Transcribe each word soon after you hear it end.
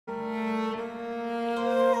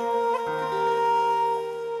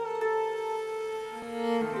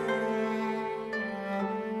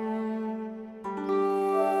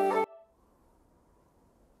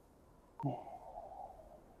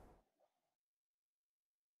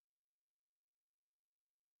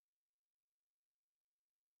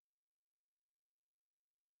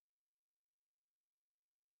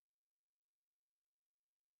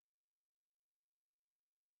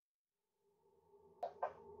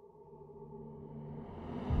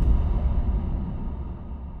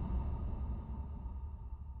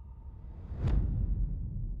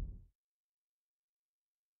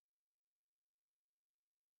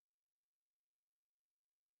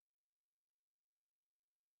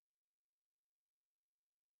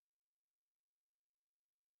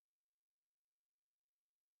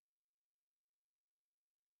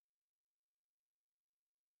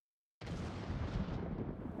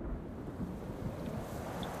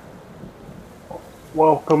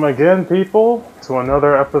Welcome again, people, to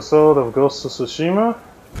another episode of Ghost of Tsushima.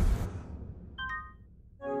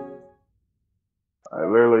 I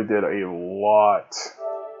literally did a lot.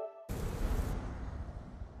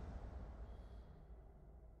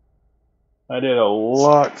 I did a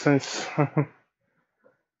lot since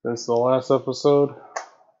since the last episode.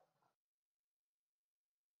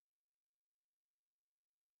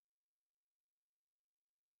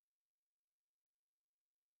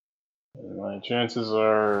 And my chances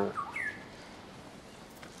are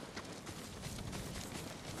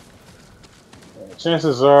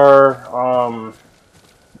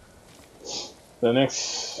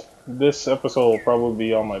this episode will probably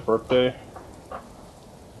be on my birthday.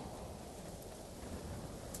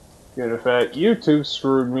 Given the fact YouTube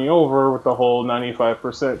screwed me over with the whole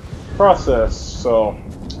 95% process, so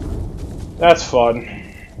that's fun.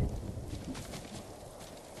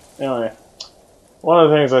 Anyway, one of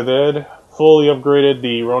the things I did, fully upgraded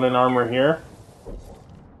the Ronin armor here.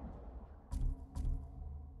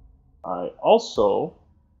 I also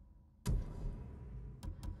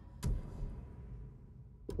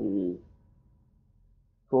fully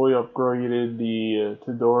upgraded the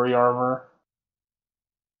Todori armor.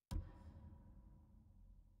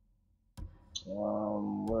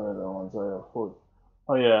 What are the ones I have fully?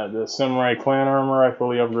 Oh yeah, the Samurai Clan armor I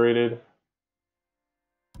fully upgraded.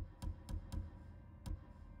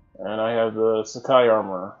 And I have the Sakai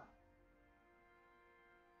armor.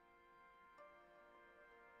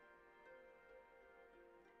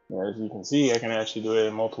 As you can see, I can actually do it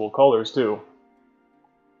in multiple colors too.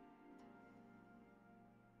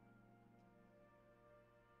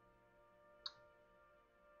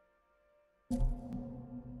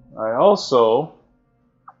 I also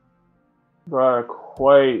got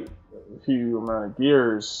quite a few amount of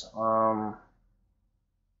gears.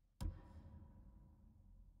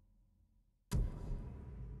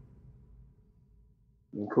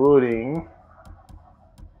 Including,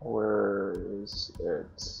 where is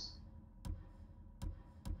it?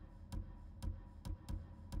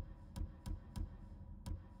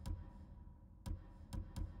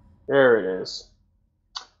 There it is.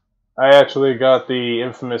 I actually got the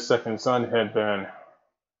infamous Second Sun headband.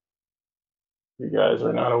 If you guys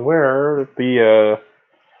are not aware, the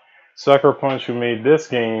Sucker Punch who made this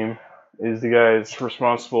game is the guys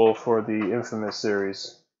responsible for the Infamous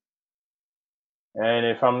series. And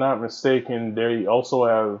if I'm not mistaken, they also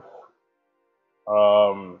have,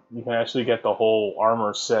 you can actually get the whole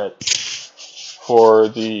armor set for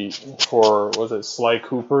was it Sly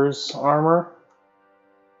Cooper's armor?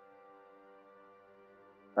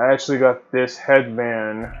 I actually got this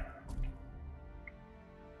headband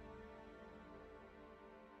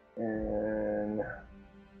in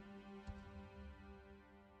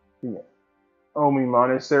the Omi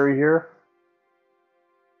Monastery here.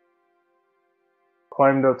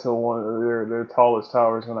 Climbed up to one of their tallest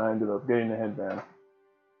towers when I ended up getting the headband.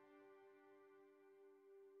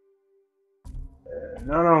 And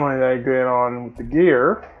not only did I get on with the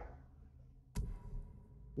gear,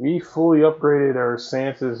 we fully upgraded our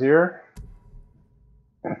stances here.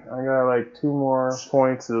 I got like 2 more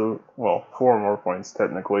points, well, 4 more points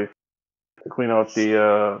technically, to clean out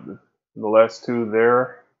the last 2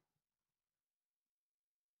 there.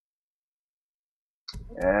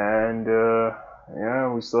 And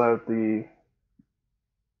yeah, we still have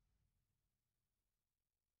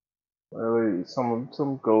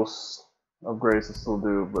some ghost upgrades to still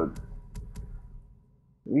do, but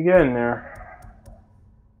we get in there.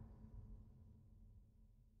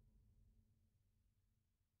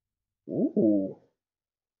 Ooh.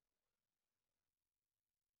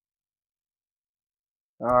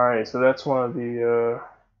 Alright, so that's one of the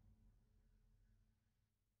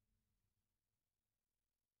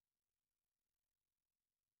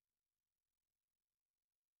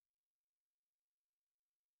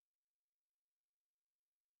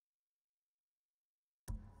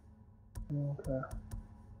okay.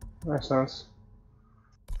 Makes sense.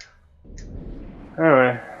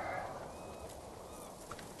 Anyway.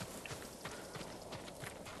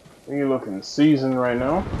 We looking seasoned right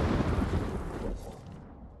now.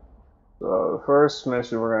 So the first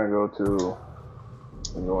mission we're gonna go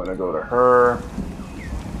to her.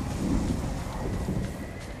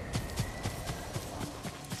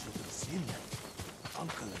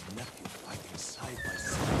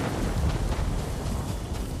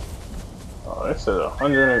 Oh, that said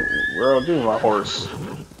 100. Where I'll do my horse.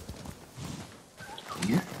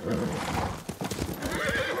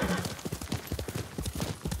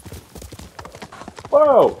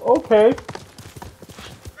 Whoa, okay.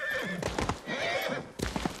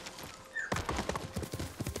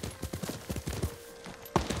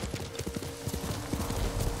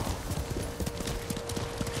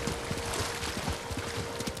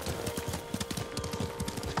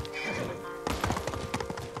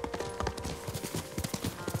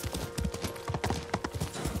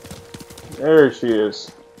 There she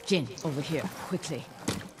is. Jin, over here, quickly.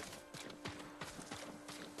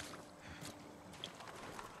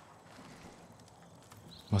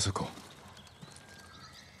 Masako,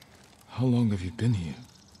 how long have you been here?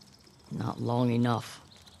 Not long enough.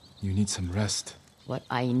 You need some rest. What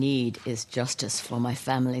I need is justice for my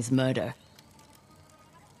family's murder.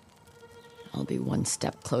 I'll be one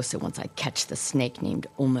step closer once I catch the snake named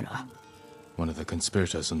Omura. One of the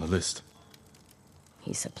conspirators on the list.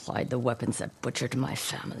 He supplied the weapons that butchered my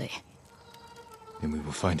family. Then we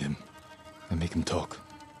will find him and make him talk.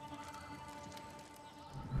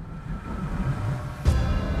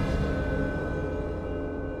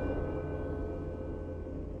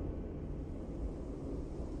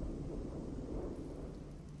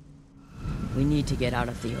 We need to get out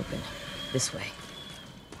of the open. This way.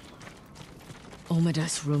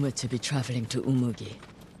 Omura's rumored to be traveling to Umugi.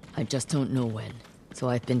 I just don't know when, so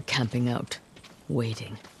I've been camping out,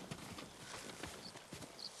 waiting.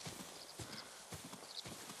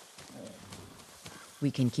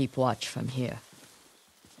 We can keep watch from here.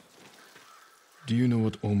 Do you know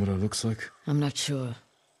what Omura looks like? I'm not sure.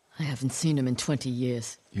 I haven't seen him in 20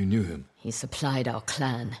 years. You knew him. He supplied our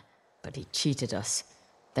clan, but he cheated us.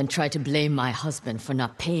 Then tried to blame my husband for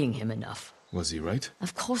not paying him enough. Was he right?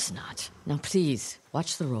 Of course not. Now please,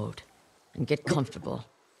 watch the road. And get comfortable.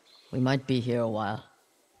 We might be here a while.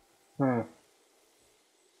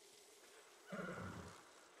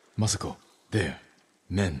 Masako, there.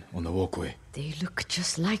 Men on the walkway. They look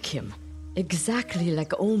just like him. Exactly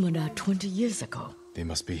like Omura 20 years ago. They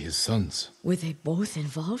must be his sons. Were they both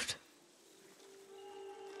involved?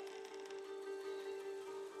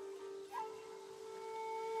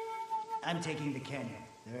 I'm taking the canyon.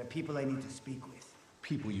 There are people I need to speak with.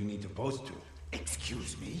 People you need to boast to.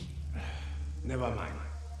 Excuse me? Never mind.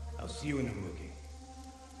 I'll see you in Umugi.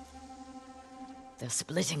 They're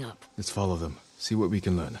splitting up. Let's follow them. See what we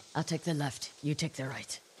can learn. I'll take the left, you take the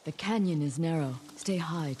right. The canyon is narrow. Stay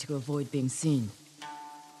high to avoid being seen.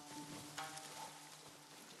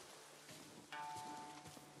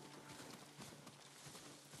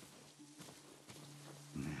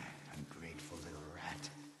 Ungrateful little rat.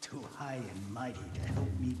 Too high and mighty to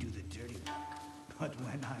help me do the dirty work. But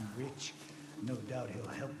when I'm rich, no doubt he'll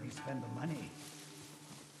help me spend the money.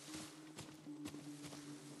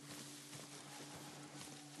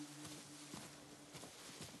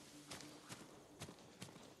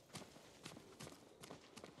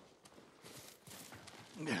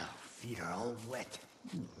 Feet are all wet.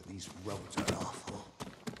 These roads are awful.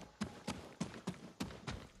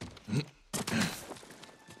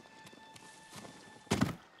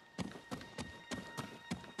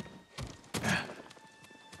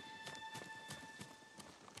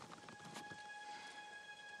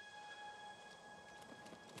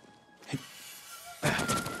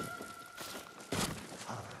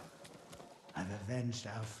 Father, I've avenged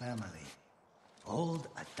our family. Old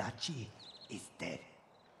Adachi is dead.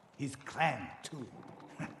 His clan, too.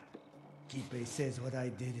 Kipe says what I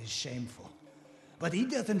did is shameful. But he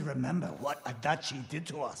doesn't remember what Adachi did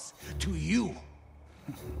to us, to you.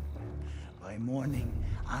 By morning,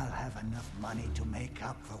 I'll have enough money to make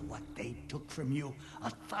up for what they took from you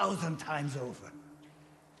 1,000 times over.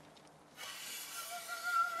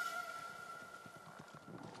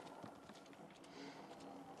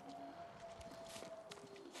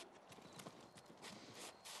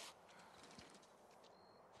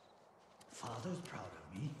 Father's proud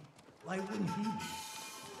of me. Why wouldn't he be?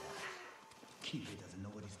 Kipe doesn't know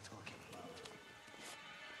what he's talking about.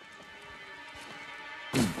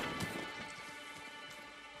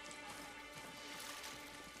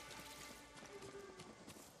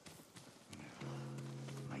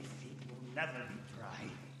 My feet will never be dry.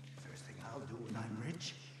 First thing I'll do when I'm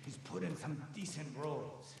rich is put in some decent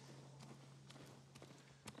robes.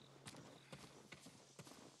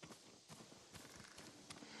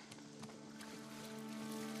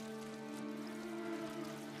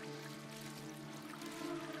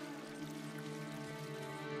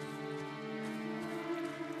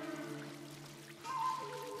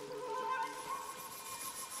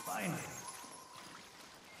 Finally.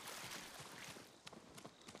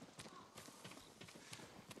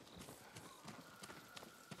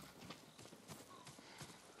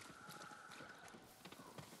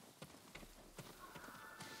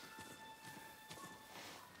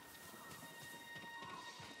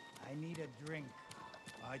 I need a drink.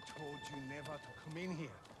 I told you never to come in here.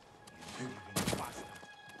 You even faster.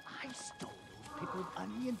 I stole those pickled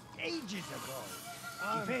onions ages ago.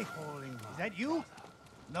 I'm Kipe, calling is that you?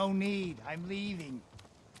 No need. I'm leaving.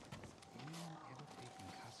 Ever taken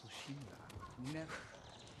Tsushima? Never.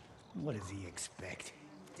 What does he expect?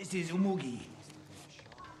 This is Umugi.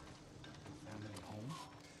 Family home?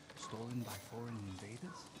 Stolen by foreign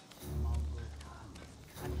invaders? Mongol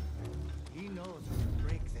Khan. He knows how to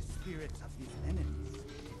break the spirits of his enemies.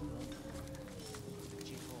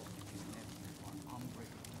 Chico and his nephew are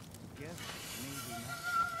unbreakable. Together, maybe not.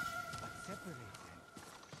 But separate them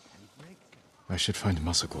and break them. I should find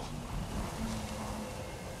Masako.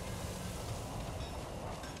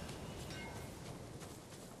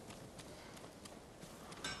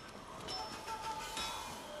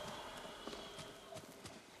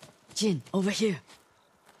 Jin, over here.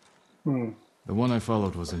 The one I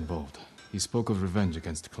followed was involved. He spoke of revenge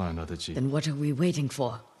against Clan Adachi. Then what are we waiting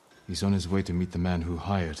for? He's on his way to meet the man who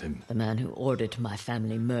hired him. The man who ordered my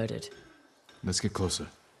family murdered. Let's get closer.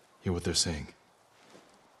 Hear what they're saying.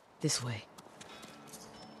 This way.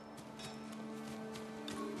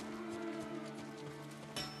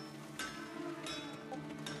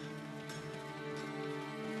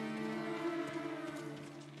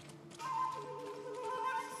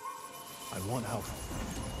 I want out.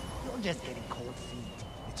 You're just getting cold feet.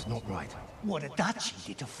 It's not right. What Adachi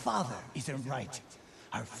did to father isn't right.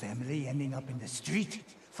 Our family ending up in the street.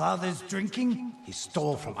 Father's drinking. He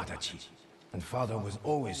stole from Adachi, and father was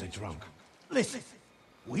always a drunk. Listen,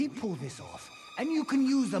 we pull this off, and you can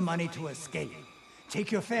use the money to escape.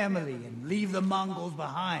 Take your family and leave the Mongols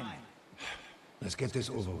behind. Let's get this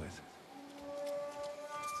over with.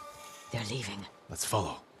 They're leaving. Let's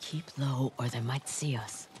follow. Keep low or they might see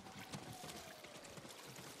us.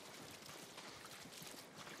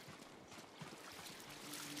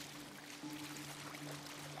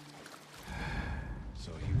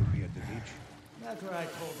 So he will be at the beach? That's where I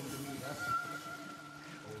told him to meet us.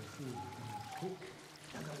 Old food, cook,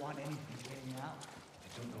 doesn't want anything getting out. I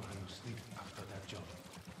don't know how you sleep after that job.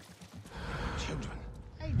 Children.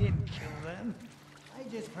 I didn't kill them. I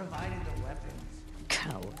just provided the weapons.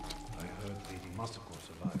 Coward. I heard Lady Masako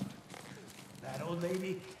survived. That old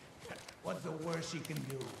lady, what's the worst she can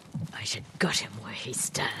do? I should gut him where he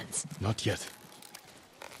stands. Not yet.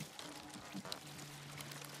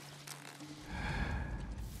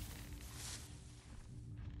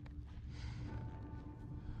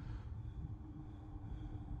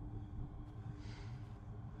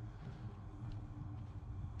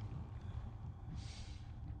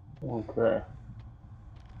 Okay.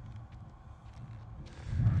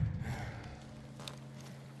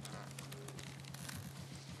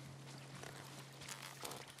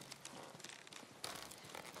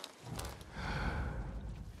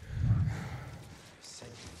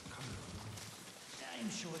 I'm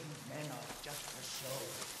sure these men are just for show.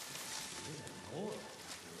 Good Lord.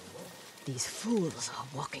 These fools are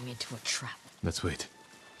walking into a trap. Let's wait.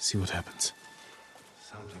 See what happens.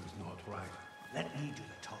 Something's not right. Let me do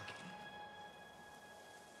the talking.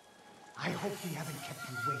 I hope we haven't kept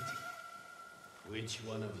you waiting. Which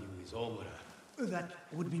one of you is Omura? That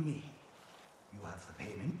would be me. You have the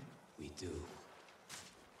payment? We do.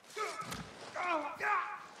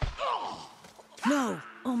 No!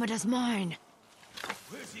 Omada's mine!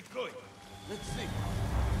 Where's he going? Let's see.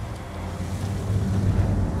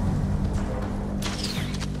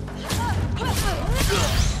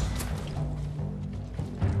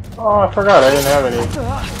 Oh, I forgot I didn't have any.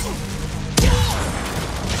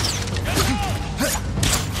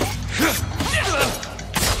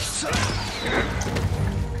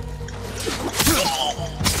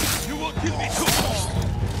 You won't kill me too.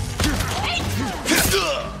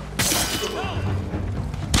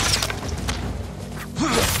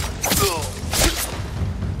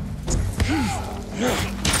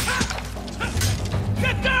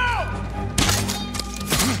 Get down!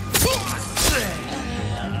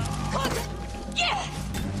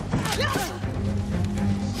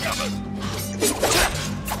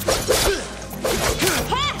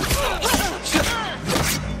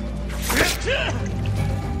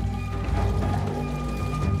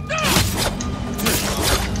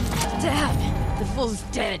 Damn! The fool's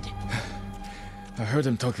dead. I heard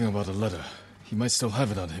him talking about a letter. He might still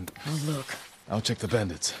have it on him. Oh, look. I'll check the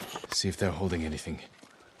bandits. See if they're holding anything.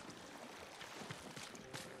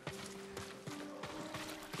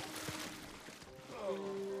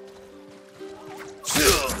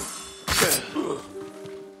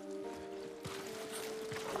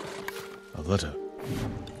 A letter.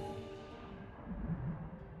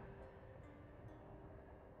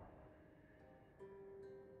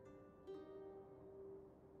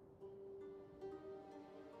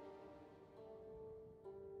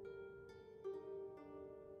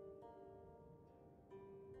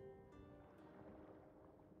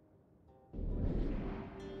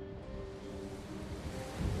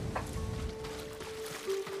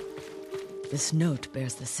 This note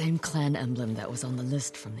bears the same clan emblem that was on the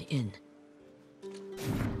list from the inn.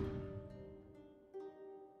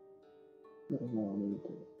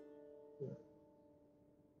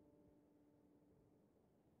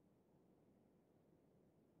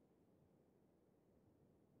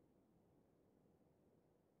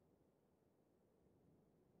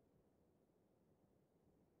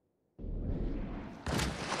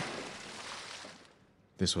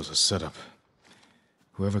 This was a setup.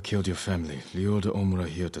 Whoever killed your family lured Omura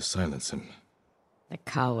here to silence him. The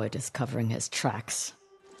coward is covering his tracks.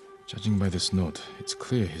 Judging by this note, it's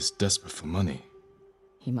clear he's desperate for money.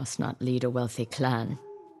 He must not lead a wealthy clan.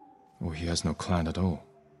 Or he has no clan at all.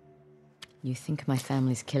 You think my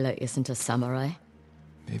family's killer isn't a samurai?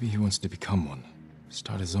 Maybe he wants to become one.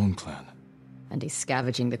 Start his own clan. And he's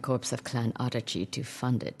scavenging the corpse of Clan Adachi to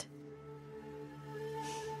fund it.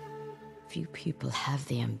 Few people have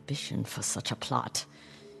the ambition for such a plot.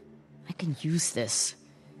 I can use this.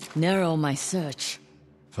 Narrow my search.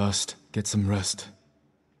 First, get some rest.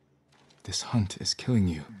 This hunt is killing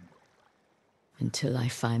you. Until I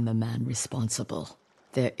find the man responsible,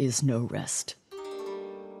 there is no rest.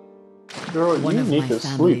 Girl, One you of need my to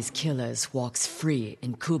family's sleep. killers walks free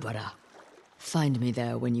in Kubara. Find me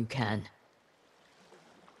there when you can.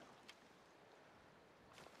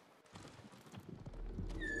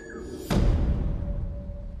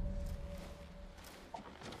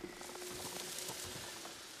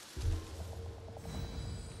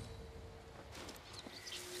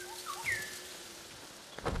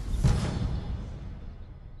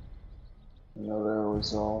 Another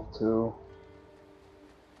resolve too.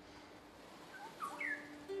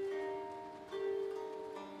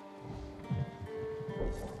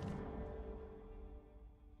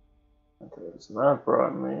 Okay, so that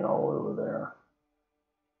brought me all over there.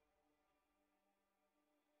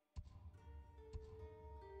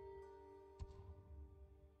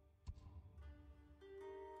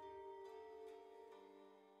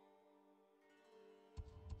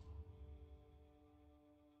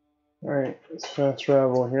 Alright, let's fast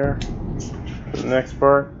travel here to the next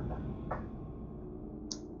part.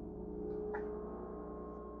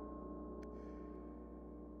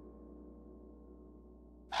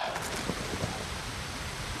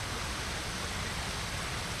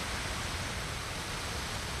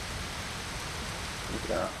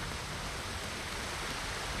 Yeah.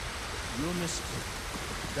 You're mistaken.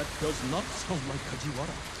 That does not sound like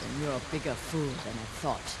Kajiwara. Then you're a bigger fool than I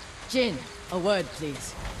thought. Jin, a word,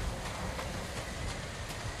 please.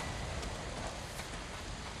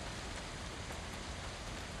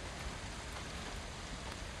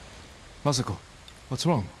 Masako, what's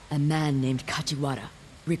wrong? A man named Kajiwara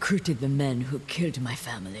recruited the men who killed my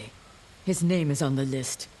family. His name is on the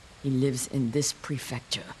list. He lives in this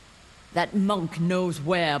prefecture. That monk knows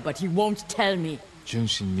where, but he won't tell me.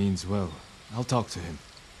 Junshin means well. I'll talk to him.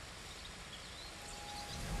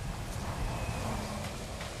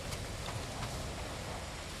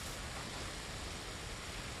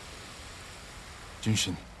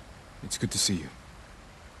 Junshin, it's good to see you.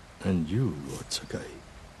 And you, Lord Sakai.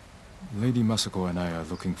 Lady Masako and I are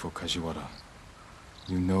looking for Kajiwara.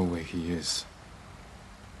 You know where he is.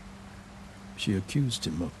 She accused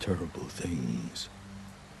him of terrible things.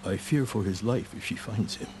 I fear for his life if she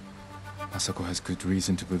finds him. Masako has good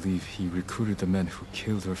reason to believe he recruited the men who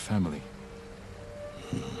killed her family.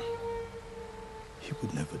 He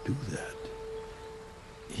would never do that.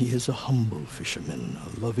 He is a humble fisherman,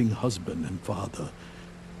 a loving husband and father.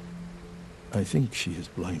 I think she is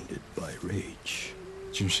blinded by rage.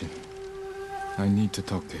 Junshin, I need to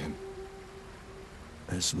talk to him.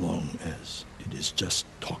 As long as it is just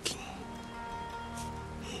talking.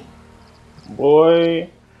 Boy,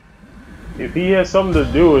 if he has something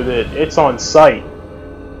to do with it, it's on sight.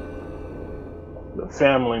 The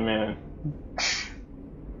family man.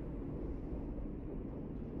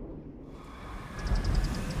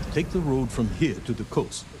 Take the road from here to the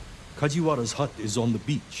coast. Kajiwara's hut is on the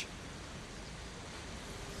beach.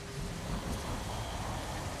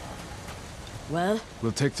 Well?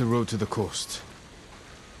 We'll take the road to the coast.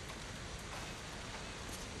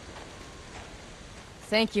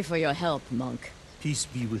 Thank you for your help, monk. Peace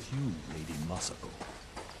be with you, Lady Masako.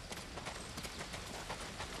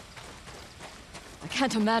 I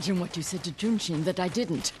can't imagine what you said to Junshin that I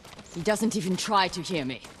didn't. He doesn't even try to hear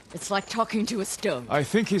me. It's like talking to a stone. I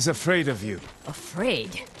think he's afraid of you.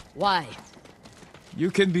 Afraid? Why?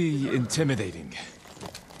 You can be intimidating.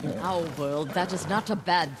 In our world, that is not a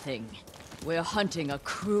bad thing. We're hunting a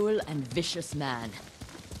cruel and vicious man.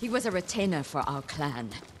 He was a retainer for our clan.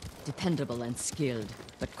 Dependable and skilled,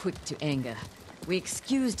 but quick to anger. We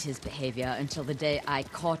excused his behavior until the day I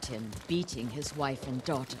caught him beating his wife and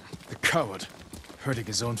daughter. The coward, hurting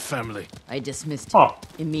his own family. I dismissed him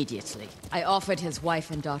immediately. I offered his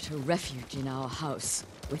wife and daughter refuge in our house.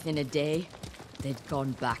 Within a day, they'd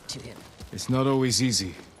gone back to him. It's not always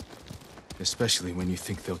easy, especially when you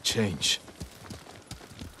think they'll change.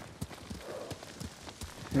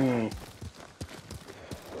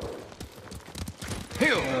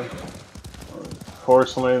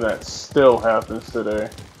 Unfortunately, that still happens today.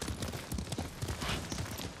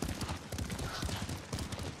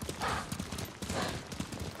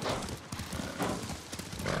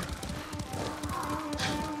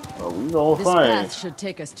 Well, we gonna This find. path should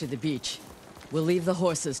take us to the beach. We'll leave the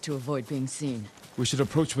horses to avoid being seen. We should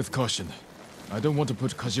approach with caution. I don't want to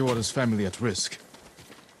put Kajiwara's family at risk.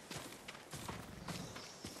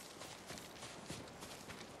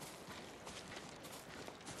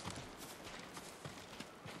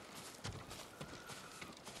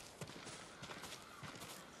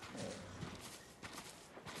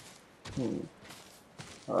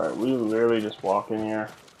 Alright, we literally just walk in here.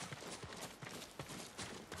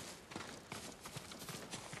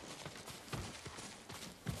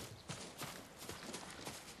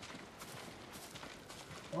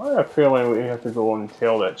 I have a feeling we have to go and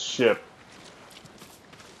tail that ship.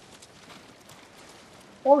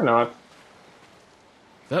 Or not.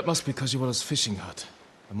 That must be Kajiwara's fishing hut.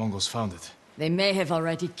 The Mongols found it. They may have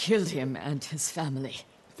already killed him and his family.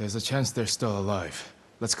 There's a chance they're still alive.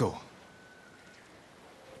 Let's go.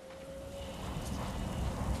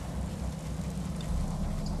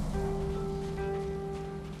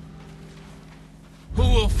 Who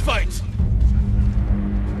will fight?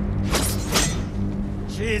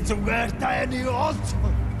 She's worth any odds.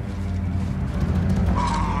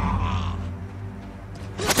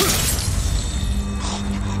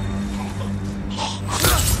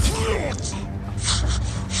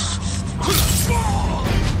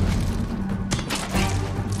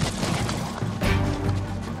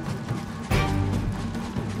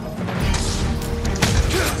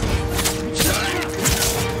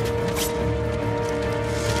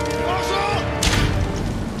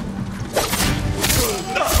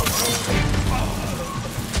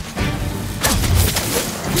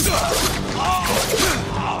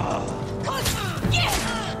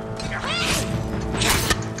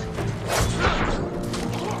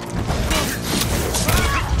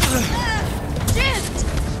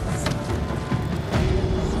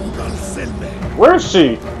 Where is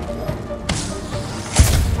she?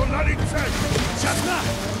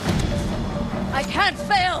 I can't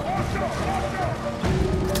fail!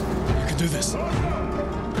 You can do this. Not in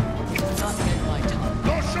my time.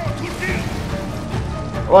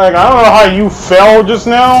 Like, I don't know how you fell just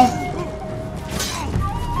now.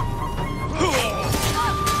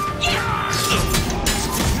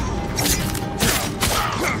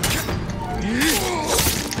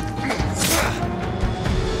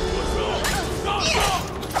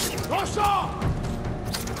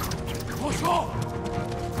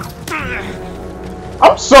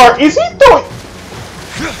 I'm sorry, is he doing?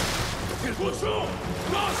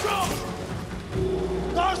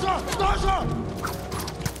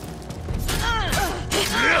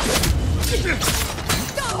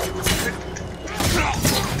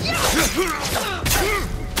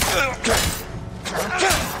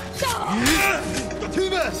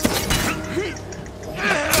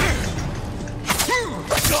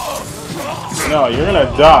 No, you're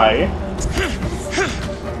gonna die.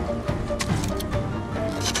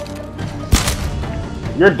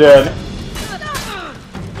 You're dead.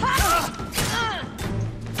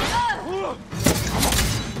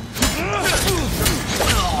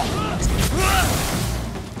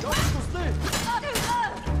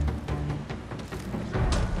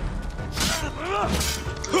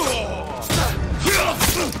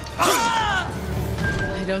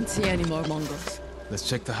 I don't see any more Mongols. Let's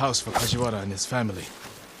check the house for Kajiwara and his family.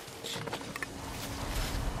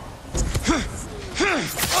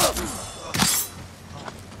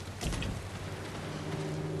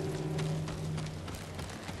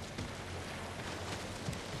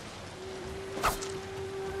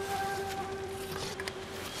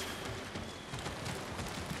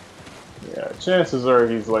 Yeah, chances are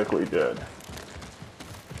he's likely dead.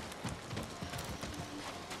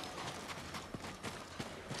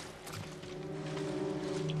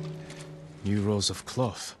 New rolls of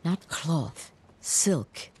cloth. Not cloth,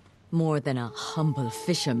 silk. More than a humble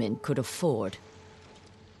fisherman could afford.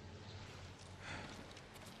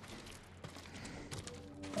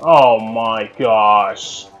 Oh my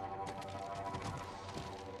gosh.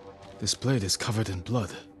 This blade is covered in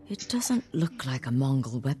blood. It doesn't look like a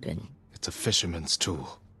Mongol weapon. It's a fisherman's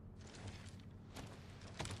tool.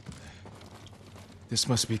 This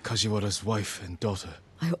must be Kajiwara's wife and daughter.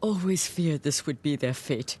 I always feared this would be their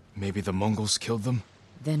fate. Maybe the Mongols killed them?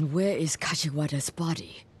 Then where is Kajiwara's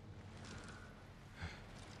body?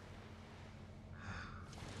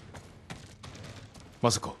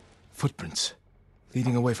 Masako, footprints.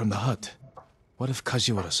 Leading away from the hut. What if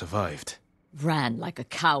Kajiwara survived? Ran like a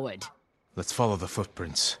coward. Let's follow the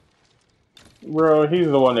footprints. Bro, he's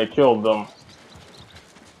the one that killed them.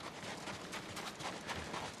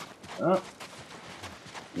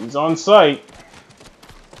 He's on site.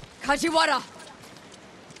 Kajiwara!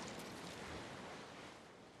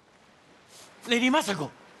 Lady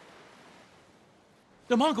Masako!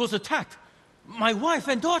 The Mongols attacked my wife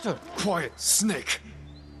and daughter! Quiet, snake!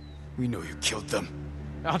 We know you killed them.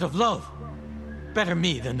 Out of love. Better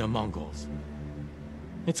me than the Mongols.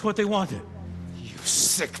 It's what they wanted. You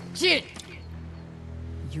sick... Jin!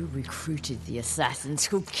 You recruited the assassins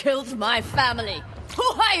who killed my family! Who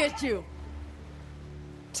hired you?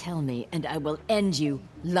 Tell me, and I will end you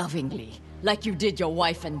lovingly, like you did your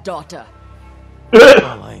wife and daughter.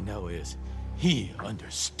 All I know is, he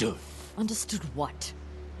understood. Understood what?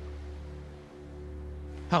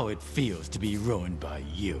 How it feels to be ruined by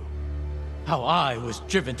you. How I was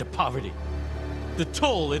driven to poverty. The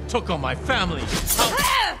toll it took on my family.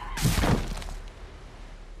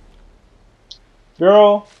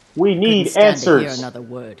 Girl, we need Couldn't stand to hear answers. another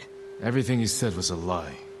word. Everything you said was a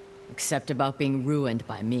lie. Except about being ruined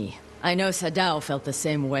by me. I know Sadao felt the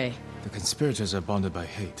same way. The conspirators are bonded by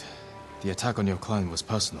hate. The attack on your clan was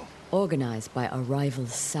personal. Organized by a rival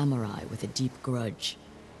samurai with a deep grudge.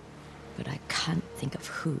 But I can't think of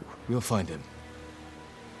who. We'll find him.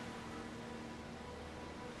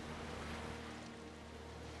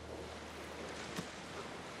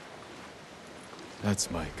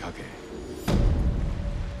 That's my Kage.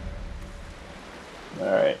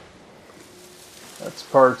 Alright. That's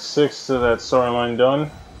part 6 to that storyline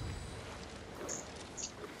done.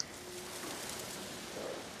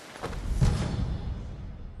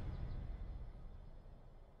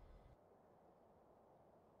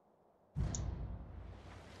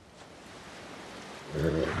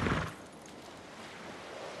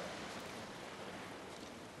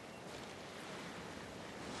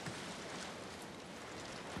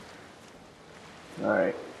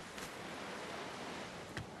 Alright.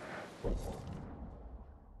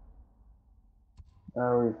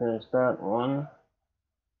 Now we finished that one.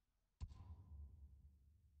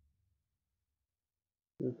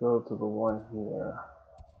 We go to the one here.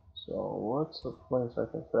 So what's the place I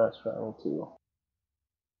can fast travel to?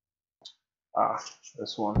 Ah,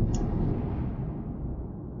 this one.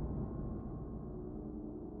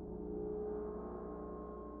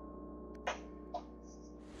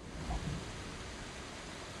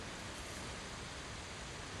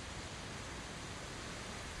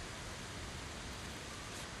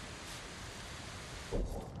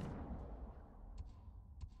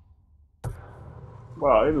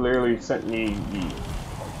 Wow, it literally sent me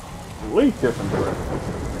a way different direction.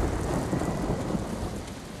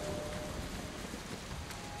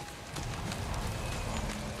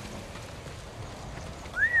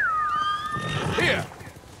 Here!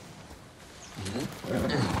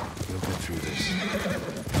 We'll get through this.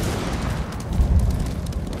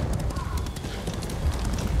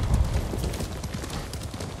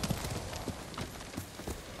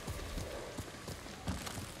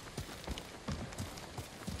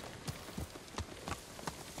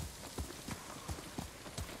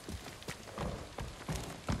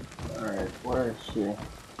 Alright, where is she?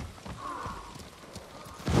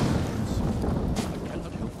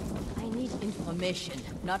 I need information,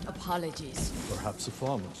 not apologies. Perhaps the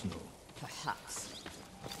farmers know. Perhaps.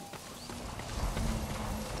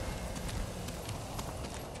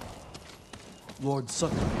 Lord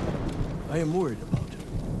Sakai, I am worried about her.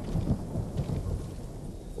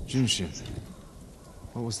 Junshin,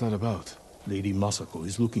 what was that about? Lady Masako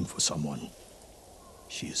is looking for someone.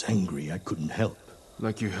 She is angry I couldn't help.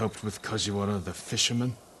 Like you helped with Kajiwara the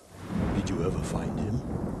fisherman? Did you ever find him?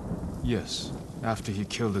 Yes, after he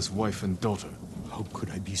killed his wife and daughter. How could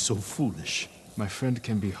I be so foolish? My friend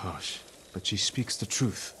can be harsh, but she speaks the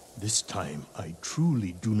truth. This time, I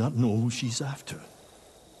truly do not know who she's after.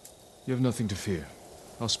 You have nothing to fear.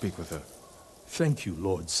 I'll speak with her. Thank you,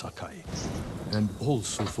 Lord Sakai. And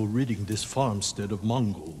also for ridding this farmstead of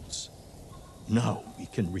Mongols. Now we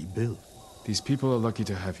can rebuild. These people are lucky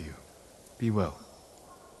to have you. Be well.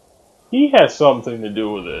 He has something to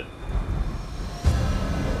do with it.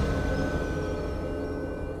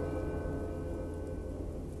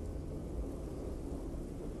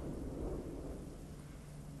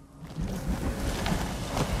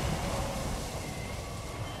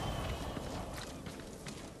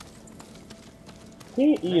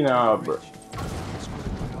 Bro.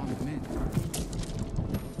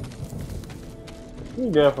 He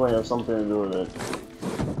definitely has something to do with it.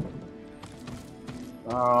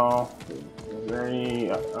 Is there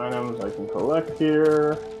any items I can collect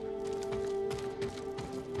here?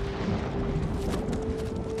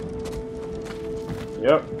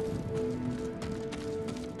 Yep.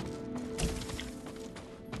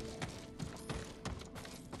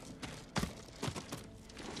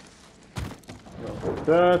 Like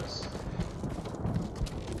that.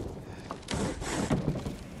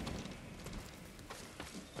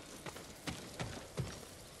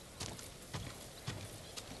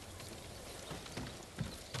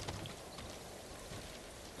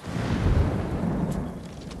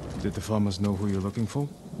 Did the farmers know who you're looking for?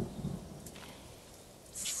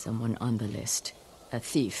 Someone on the list. A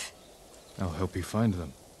thief. I'll help you find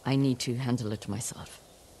them. I need to handle it myself.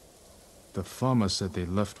 The farmers said they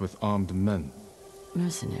left with armed men.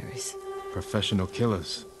 Mercenaries. Professional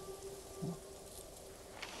killers.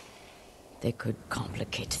 They could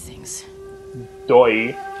complicate things.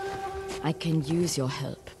 Doi. I can use your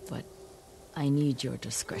help, but I need your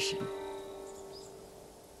discretion.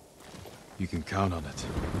 You can count on it.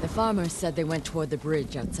 The farmers said they went toward the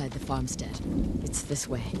bridge outside the farmstead. It's this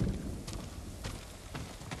way.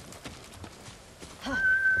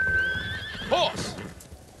 Horse!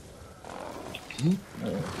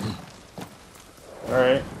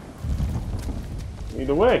 Alright.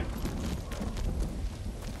 Either way.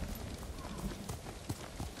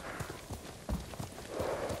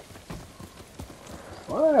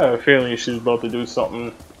 I have a feeling she's about to do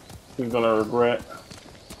something she's gonna regret.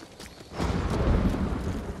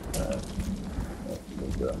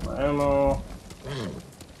 Let's grab my ammo.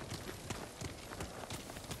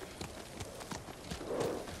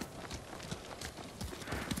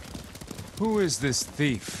 Who is this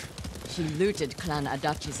thief? She looted Clan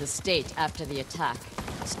Adachi's estate after the attack.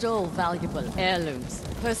 Stole valuable heirlooms,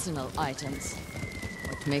 personal items.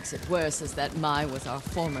 What makes it worse is that Mai was our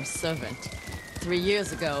former servant. 3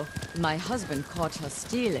 years ago, my husband caught her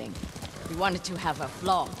stealing. He wanted to have her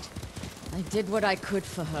flogged. I did what I could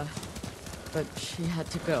for her, but she had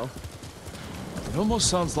to go. It almost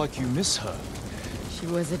sounds like you miss her. She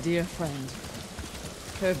was a dear friend.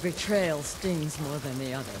 Her betrayal stings more than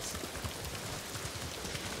the others.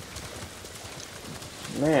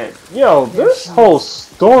 Man, yo, this whole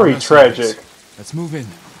story tragic. Let's move in.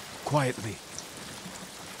 Quietly.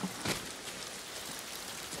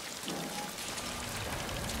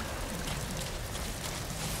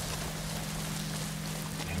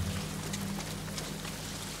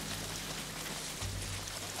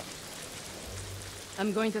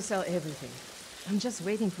 I'm going to sell everything. I'm just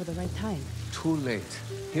waiting for the right time. Too late.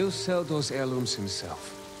 He'll sell those heirlooms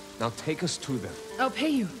himself. Now take us to them. I'll pay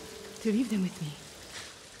you to leave them with me.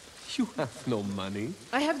 You have no money.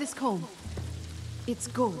 I have this comb. It's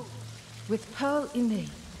gold, with pearl inlay.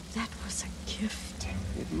 That was a gift.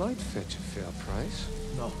 It might fetch a fair price.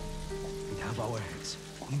 No. We have our hands.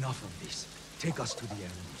 Enough of this. Take us to the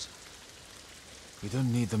heirlooms. We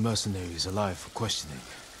don't need the mercenaries alive for questioning.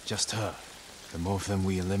 Just her. The more of them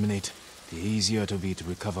we eliminate, the easier it'll be to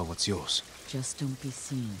recover what's yours. Just don't be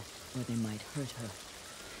seen, or they might hurt her.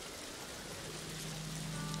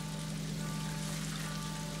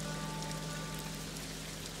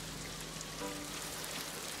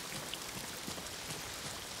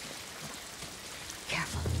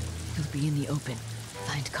 Careful. He'll be in the open.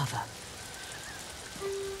 Find cover.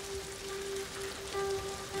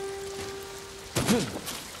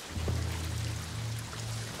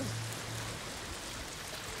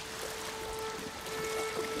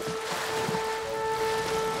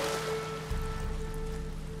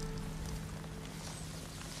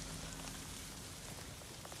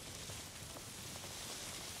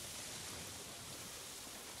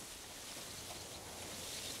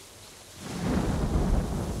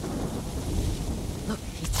 Look,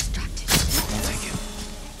 he's distracted. I'll take him.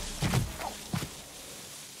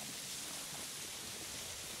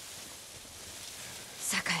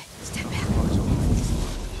 Sakai, step back.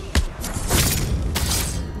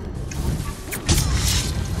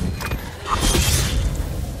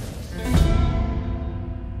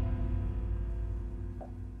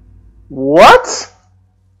 What?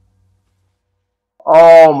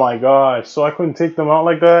 Oh my gosh, so I couldn't take them out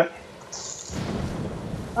like that?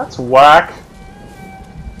 That's whack.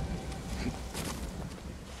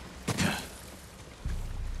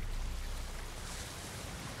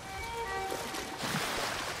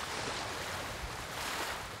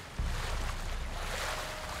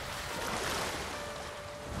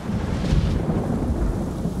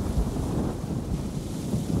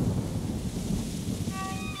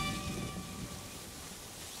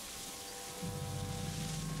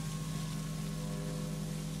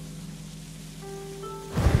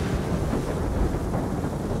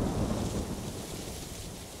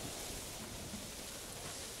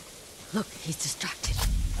 Look, he's distracted.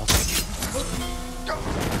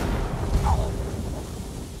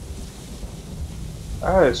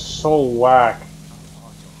 That is so whack. A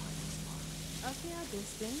fair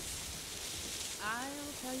distance.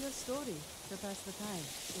 I'll tell you a story to pass the time.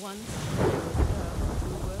 Once there was a girl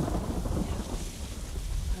who worked in the house.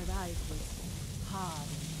 Her life was hard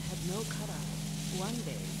and had no cutout. One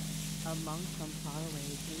day, a monk from far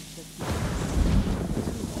away gave the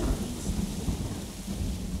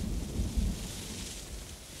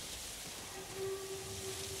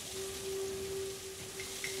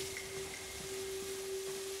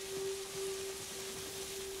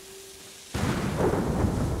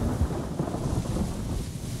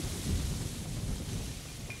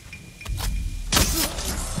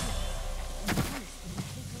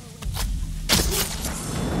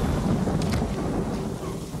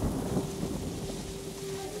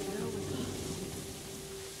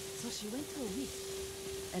she went to a week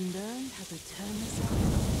and learned how to turn herself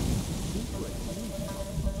into a demon.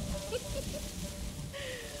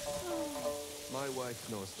 My wife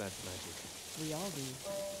knows that magic. We all do.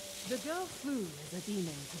 The girl flew as a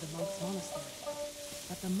demon to the monk's monastery,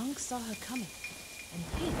 but the monk saw her coming and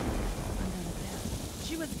hid under a bell.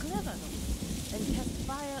 She was clever though, and cast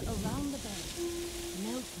fire around the bell,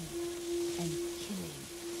 melting and killing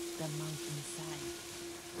the monk inside.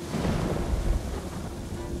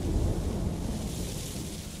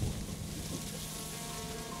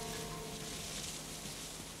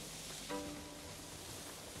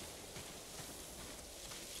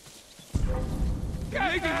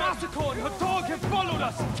 Lady Masako and her dog have followed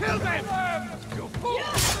us! Kill them!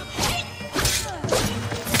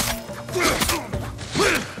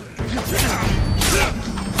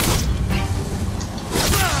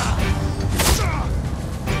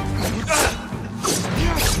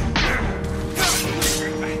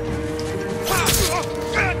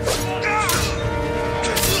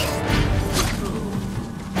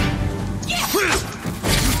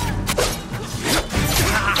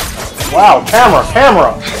 Wow,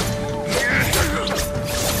 camera!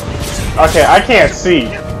 Okay, I can't see.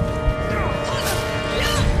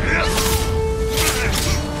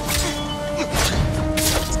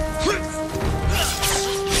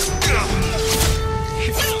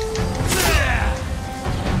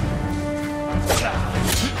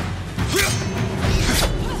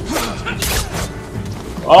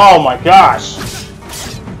 Oh my gosh!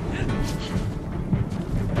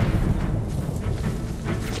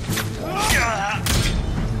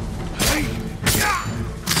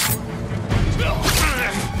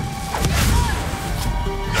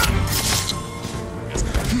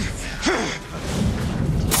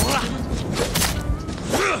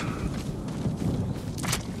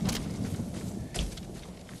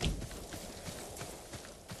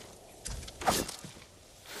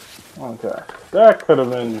 Okay, that could have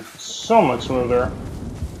been so much smoother.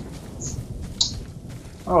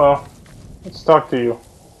 Oh well, let's talk to you.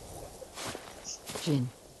 Jin,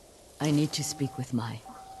 I need to speak with Mai.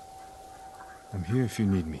 I'm here if you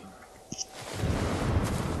need me.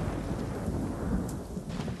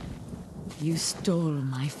 You stole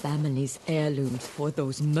my family's heirlooms for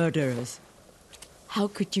those murderers. How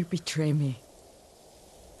could you betray me?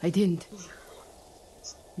 I didn't.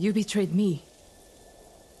 You betrayed me.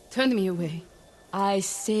 Turned me away. I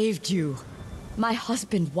saved you. My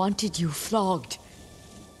husband wanted you flogged.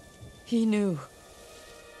 He knew.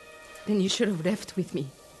 Then you should have left with me.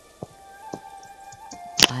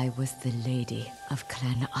 I was the lady of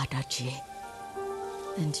Clan Adachi.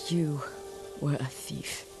 And you were a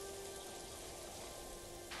thief.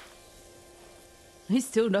 I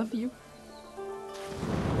still love you.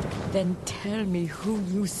 Then tell me who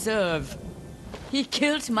you serve. He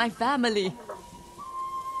killed my family.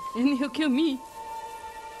 And he'll kill me.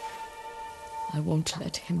 I won't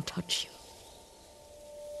let him touch you.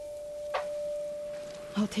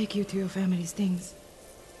 I'll take you to your family's things.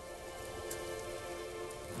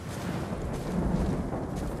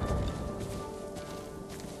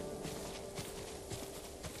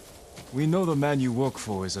 We know the man you work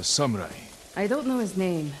for is a samurai. I don't know his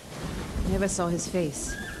name. Never saw his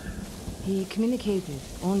face. He communicated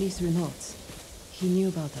only through notes. He knew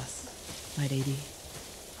about us, my lady.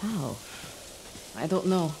 How? I don't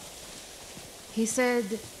know. He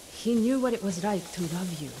said he knew what it was like to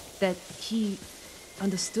love you. That he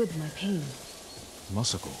understood my pain.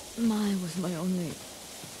 Masako. Mai was my only...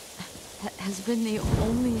 has been the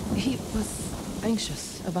only... He was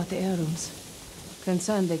anxious about the heirlooms.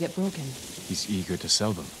 Concerned they get broken. He's eager to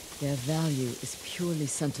sell them. Their value is purely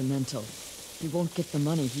sentimental. He won't get the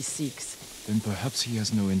money he seeks. Then perhaps he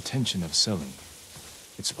has no intention of selling.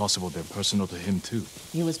 It's possible they're personal to him too.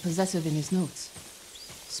 He was possessive in his notes.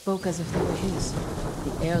 Spoke as if they were his.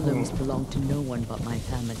 The heirlooms belong to no one but my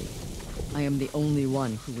family. I am the only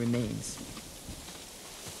one who remains.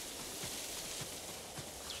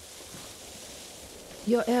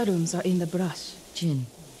 Your heirlooms are in the brush. Jin,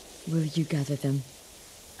 will you gather them?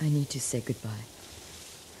 I need to say goodbye.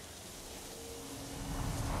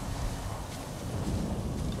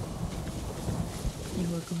 You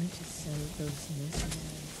are going to sell those mercenaries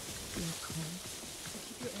your call?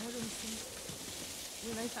 Keep your heirlooms safe.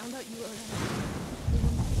 When I found out you were around,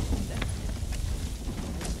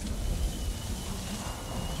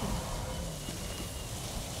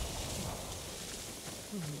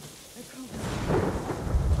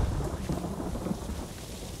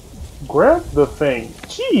 Grab the thing.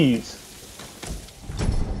 Jeez.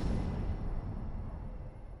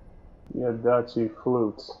 The Adachi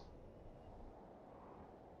flute.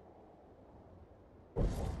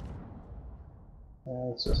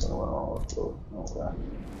 It's just a little flute. Okay.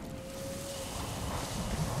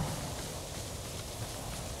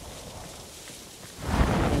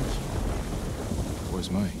 Thank you.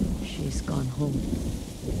 Where's Mai? She's gone home.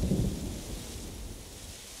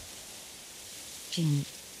 Jin,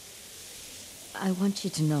 I want you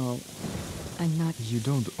to know, I'm not... You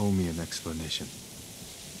don't owe me an explanation.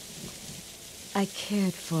 I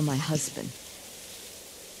cared for my husband.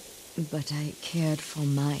 But I cared for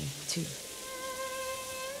Mai, too.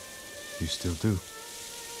 You still do?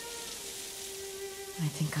 I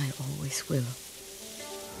think I always will.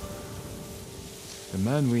 The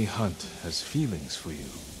man we hunt has feelings for you.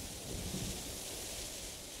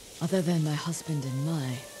 Other than my husband and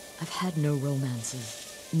Mai, I've had no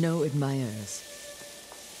romances, no admirers.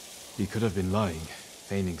 He could have been lying,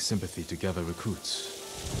 feigning sympathy to gather recruits.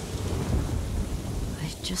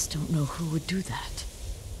 I just don't know who would do that.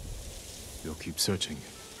 We'll keep searching.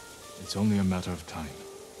 It's only a matter of time.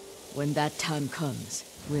 When that time comes,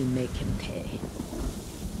 we'll make him pay.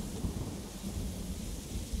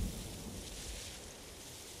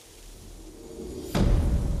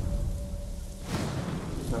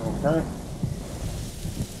 Okay.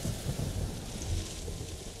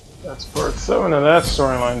 That's part 7 of that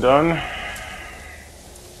storyline done.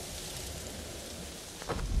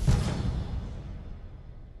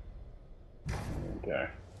 Okay.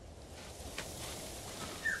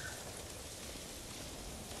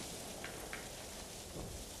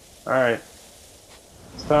 Alright.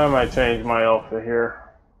 It's time I change my outfit here.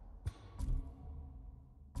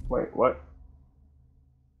 Wait, what?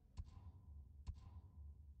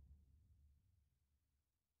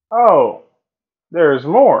 Oh! There's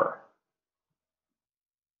more!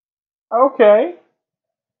 Okay.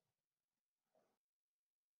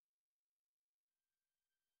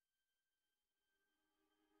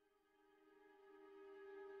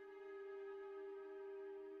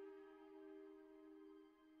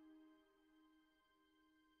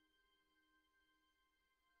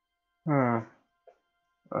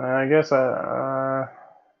 I guess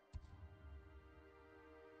more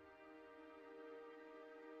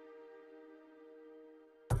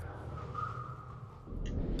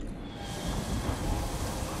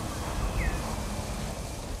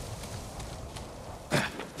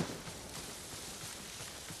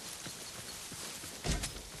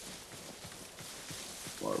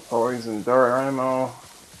poison dart ammo.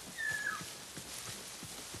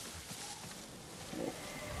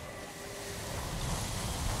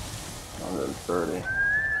 130.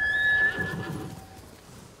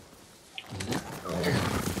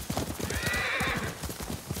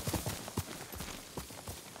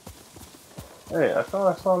 Hey, I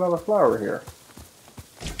thought I saw another flower here.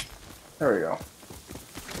 There we go.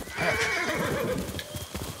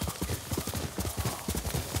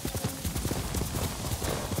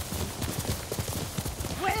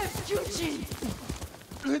 Where's Junshin?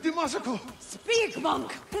 Lady Masako! Speak,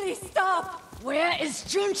 monk! Please stop! Where is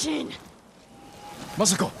Junshin?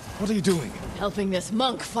 Masako, what are you doing? Helping this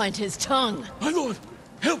monk find his tongue. My lord,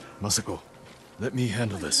 help! Masako, let me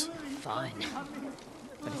handle this. Fine.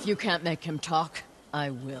 But if you can't make him talk,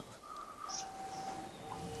 I will.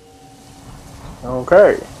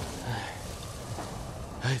 Okay.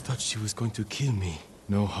 I thought she was going to kill me.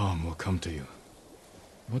 No harm will come to you.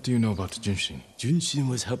 What do you know about Junshin? Junshin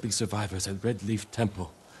was helping survivors at Red Leaf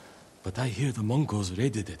Temple. But I hear the Mongols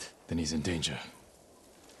raided it. Then he's in danger.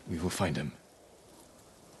 We will find him.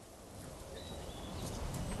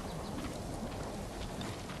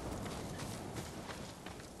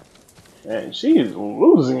 And she's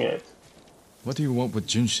losing it. What do you want with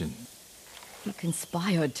Junshin? He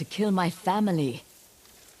conspired to kill my family.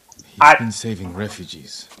 He's been saving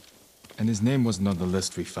refugees. And his name wasn't on the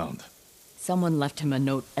list we found. Someone left him a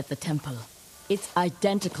note at the temple. It's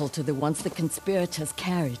identical to the ones the conspirators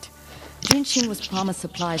carried. Junshin was promised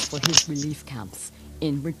supplies for his relief camps.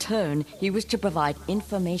 In return, he was to provide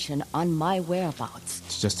information on my whereabouts.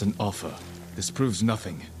 It's just an offer. This proves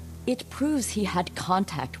nothing. It proves he had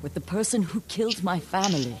contact with the person who killed my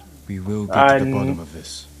family. We will get to the bottom of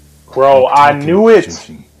this. Bro, I knew it!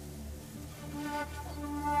 Junshin.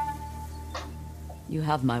 You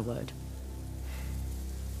have my word.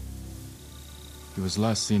 He was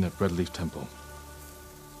last seen at Redleaf Temple.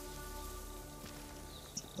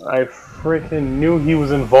 I freaking knew he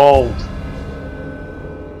was involved.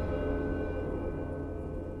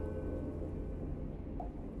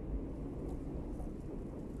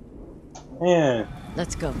 Man.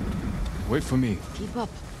 Let's go. Wait for me. Keep up.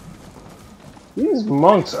 These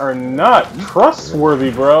monks are not trustworthy,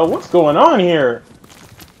 bro. What's going on here?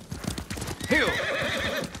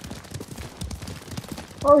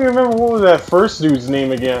 I don't even remember what was that first dude's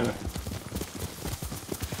name again.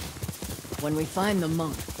 When we find the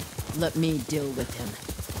monk, let me deal with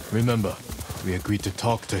him. Remember, we agreed to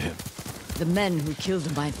talk to him. The men who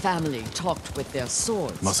killed my family talked with their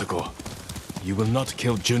swords. Masako, you will not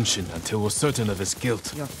kill Junshin until we're certain of his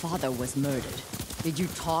guilt. Your father was murdered. Did you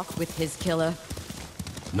talk with his killer?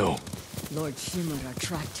 No. Lord Shimura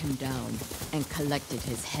tracked him down and collected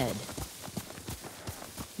his head.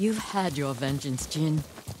 You've had your vengeance, Jin.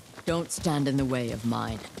 Don't stand in the way of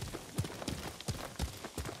mine.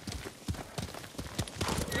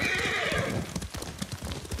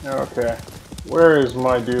 Okay. Where is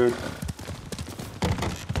my dude?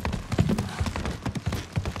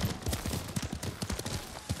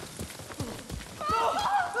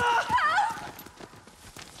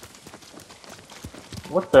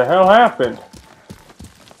 What the hell happened?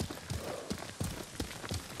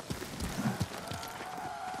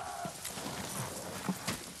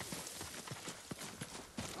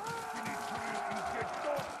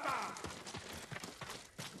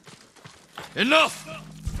 Enough!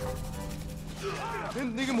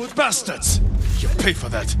 Bastards! You'll pay for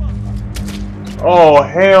that. Oh,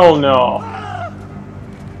 hell no.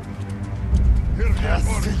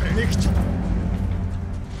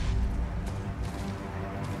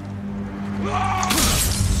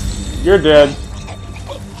 You're dead.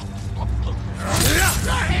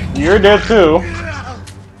 You're dead too.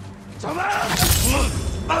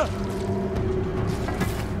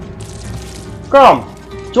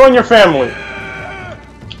 Come, join your family.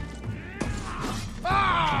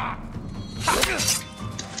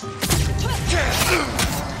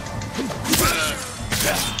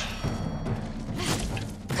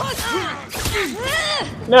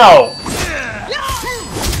 No.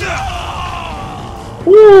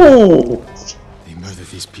 Ooh. They murdered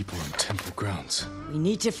these people on temple grounds. We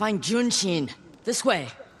need to find Junshin. This way.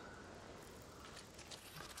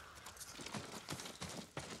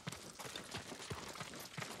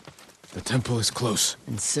 The temple is close.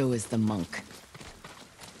 And so is the monk.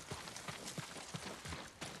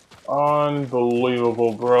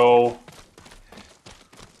 Unbelievable, bro.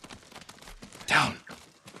 Down.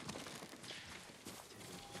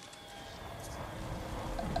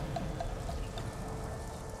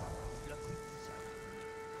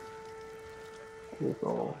 Take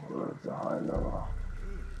over behind them.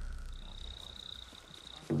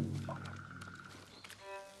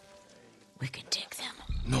 We can take them.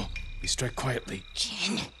 No, we strike quietly.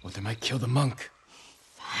 Jin. Or they might kill the monk.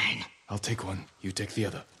 Fine. I'll take one, you take the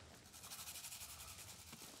other.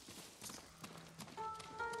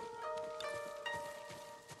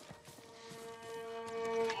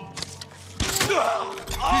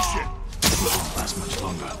 Won't last much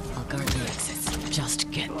longer. I'll guard the exits. Just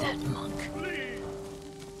get that monk.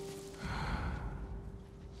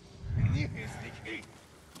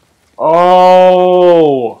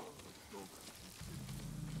 Oh!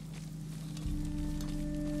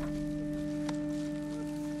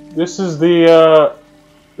 This is the,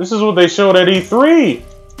 this is what they showed at E3!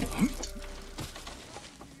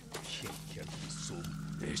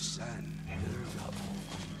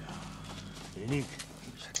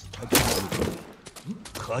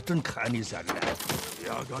 Cotton canny sagna.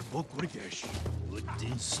 Yagat bokurigesh.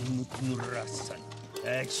 Udin sumut nurasan.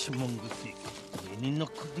 Exmongutik. Nino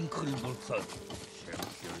cutting kulbolthot.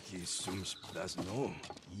 Shemkirki sums das no.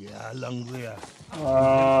 Ya langwea.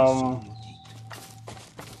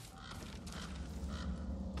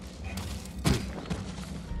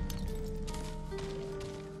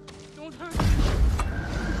 Don't hurt.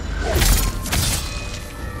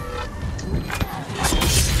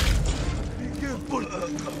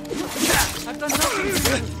 I've done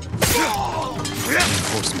nothing.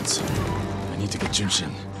 Reinforcements.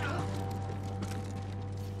 Junshin.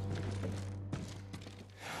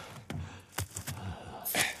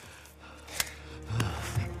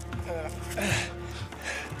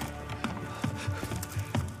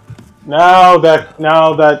 Now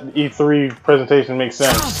that E3 presentation makes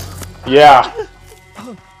sense. Yeah.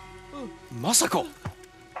 Masako!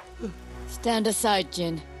 Stand aside,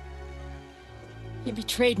 Jin. You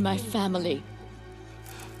betrayed my family.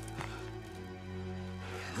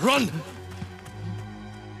 Run!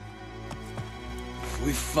 If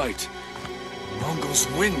we fight, Mongols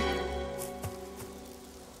win.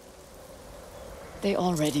 They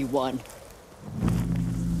already won.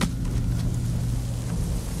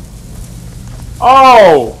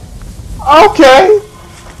 Oh! Okay!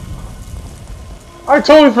 I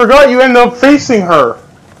totally forgot you ended up facing her.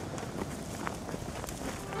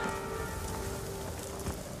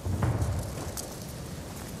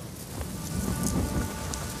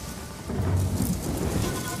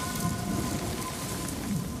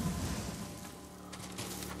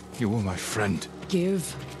 You were my friend.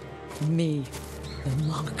 Give me the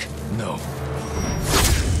monk. No.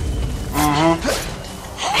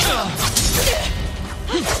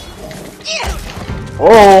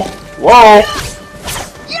 Oh! Whoa!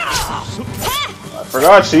 I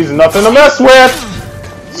forgot she's nothing to mess with!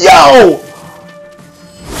 Yo!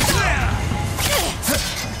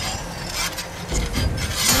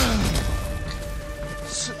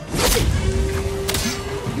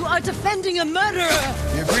 You are defending a murderer!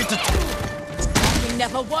 You agreed to... It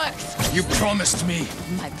never works! You promised me.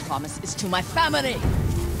 My promise is to my family!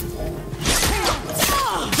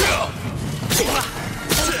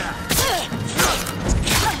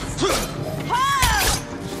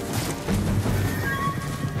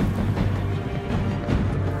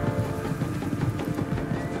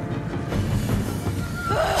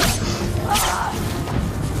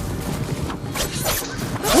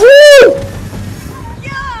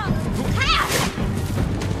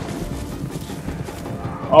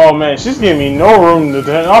 Oh man, she's giving me no room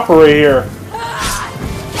to operate here.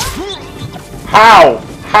 How?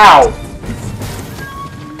 How?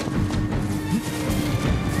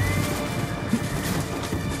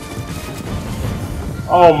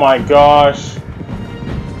 Oh my gosh.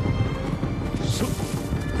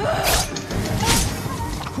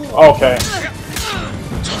 Okay.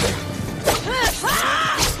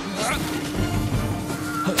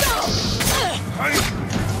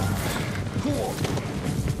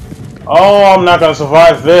 Oh, I'm not gonna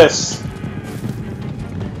survive this.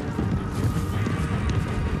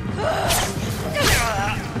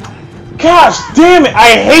 Gosh damn it,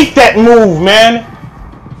 I hate that move, man.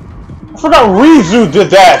 I forgot Rizu did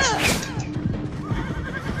that.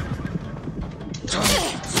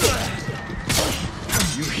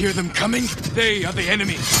 You hear them coming? They are the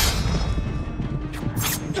enemy.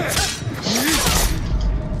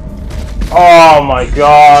 Oh my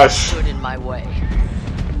gosh. Stood in my way.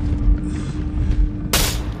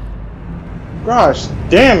 Gosh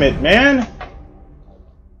damn it, man.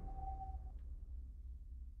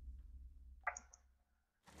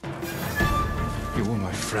 You were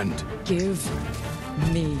my friend. Give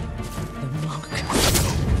me the monk.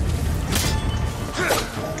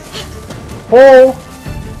 Oh.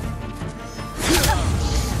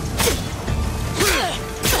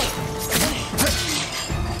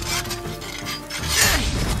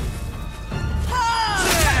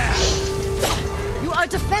 You are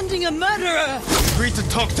defending a murderer! Agreed to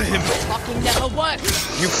talk to him. Talking never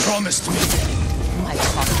works! You promised me. My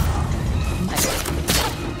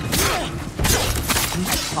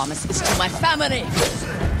promise is to my family!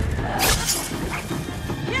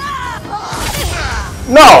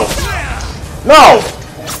 No! No!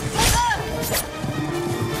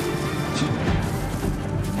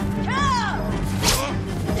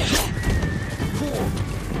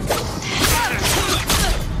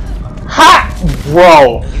 Ha!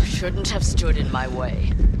 Bro! You shouldn't have stood in my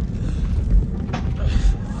way.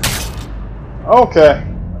 Okay.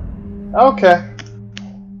 Okay.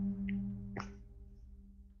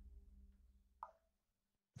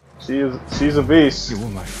 She's a beast. You were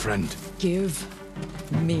my friend. Give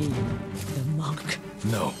me the monk.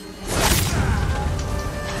 No.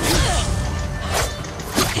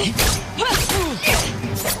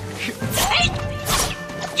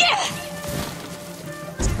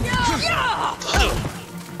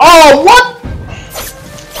 Oh, what?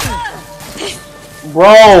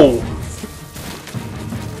 Bro.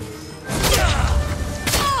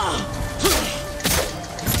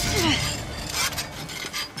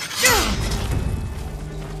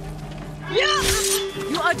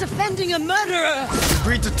 You are defending a murderer!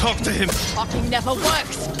 Agreed to talk to him. Talking never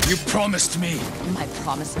works! You promised me. My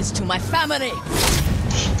promise is to my family.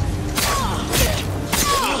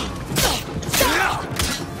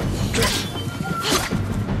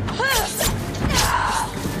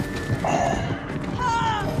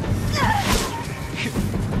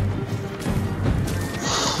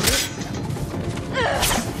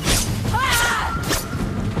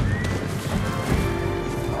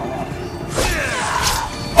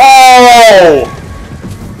 Oh!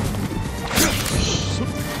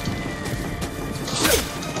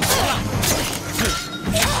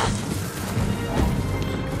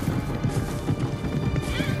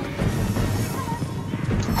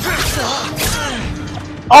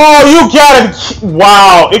 Oh, you gotta!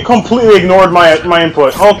 Wow, it completely ignored my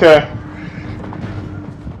input. Okay.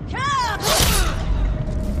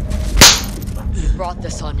 You brought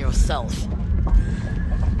this on yourself.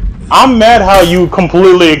 I'm mad how you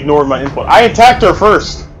completely ignored my input. I attacked her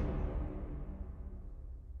first.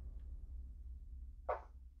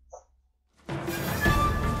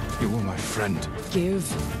 You were my friend. Give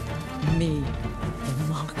me the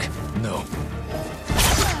monk. No.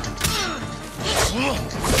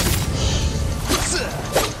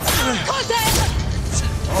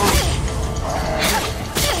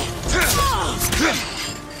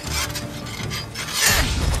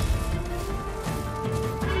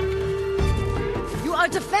 You are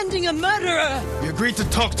defending a murderer! We agreed to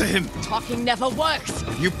talk to him. Talking never works.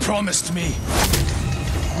 You promised me.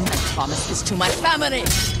 My promise is to my family.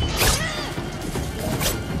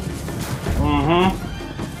 Mm-hmm.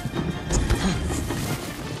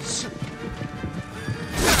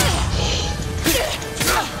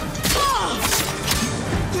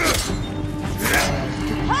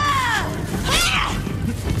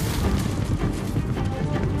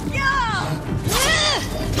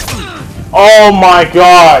 Oh my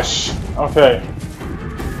gosh! Okay.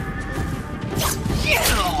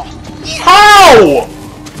 How?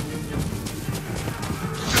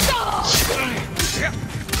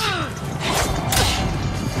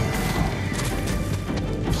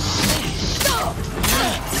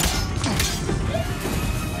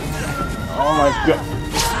 Oh my god.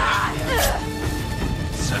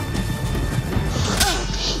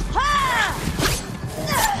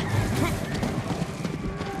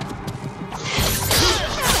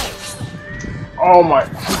 Oh my.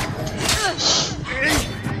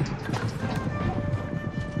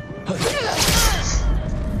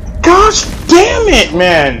 Gosh damn it,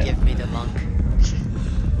 man! Give me the monk.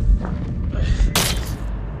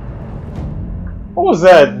 What was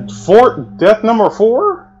that? Death number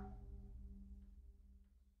 4?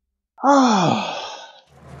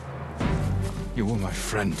 You were my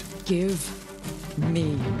friend. Give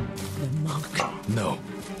me the monk. No.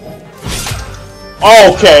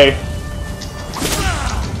 Okay.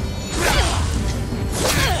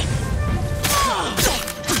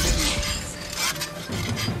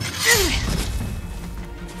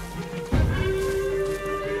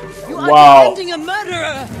 Wow. Defending a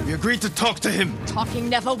murderer! We agreed to talk to him. Talking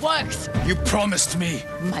never works. You promised me.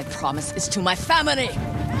 My promise is to my family.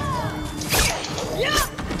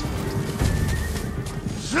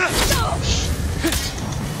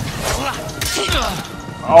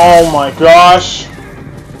 Oh my gosh.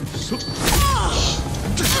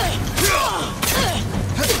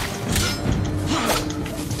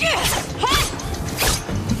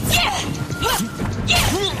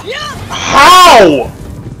 How?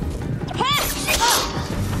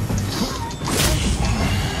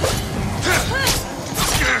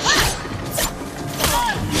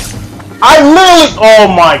 I literally, oh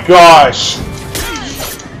my gosh.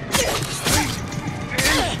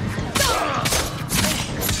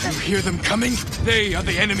 You hear them coming? They are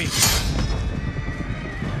the enemy.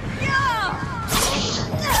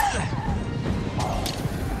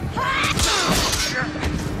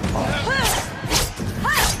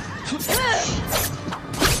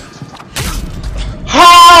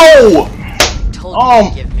 How? Told you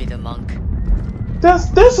to give me the monk.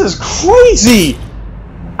 This is crazy.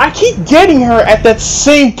 I keep getting her at that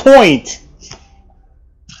same point.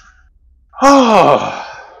 Alright.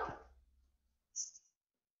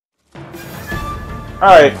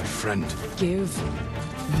 My friend. Give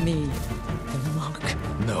me the monk.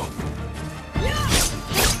 No.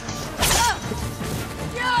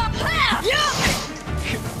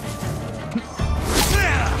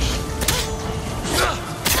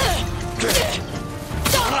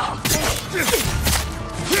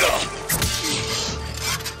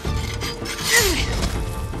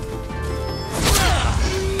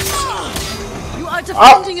 You are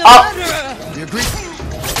defending a murderer!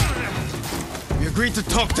 We agreed to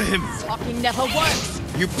talk to him. Talking never works.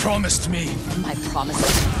 You promised me. I promise.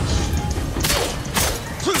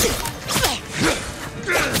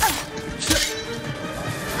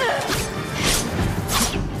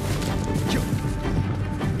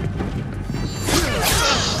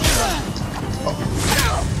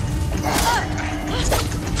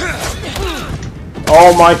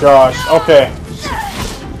 Oh my gosh, okay.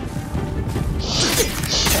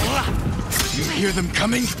 You hear them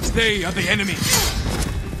coming? They are the enemy.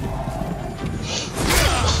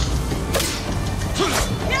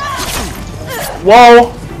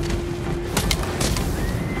 Whoa!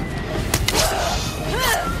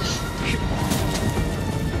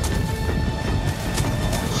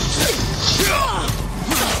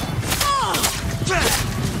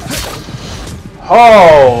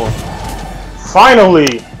 Oh!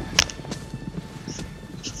 Finally!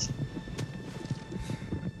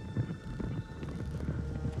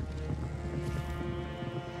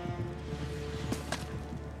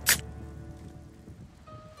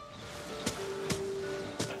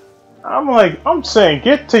 I'm saying,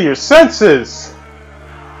 get to your senses!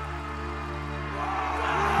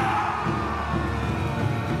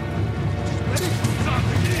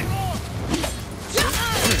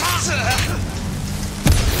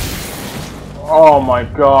 Oh my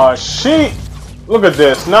gosh, look at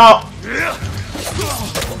this, now!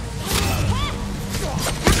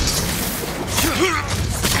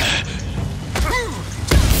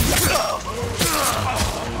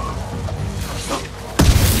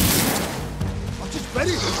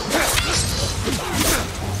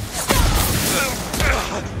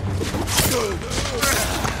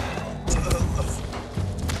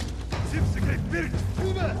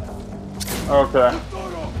 Okay.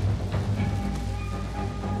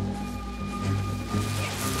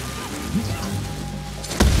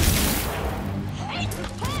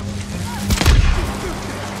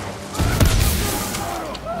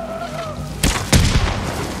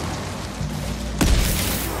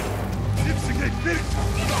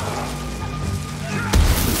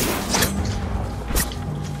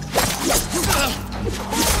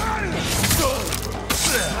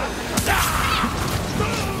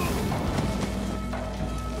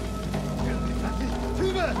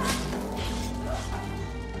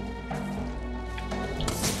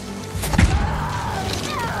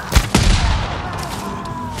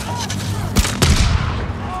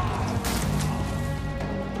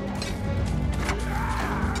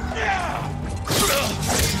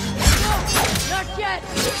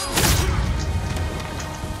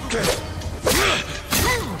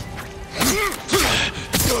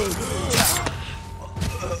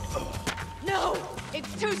 No!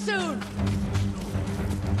 It's too soon!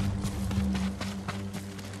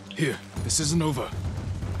 Here, this isn't over.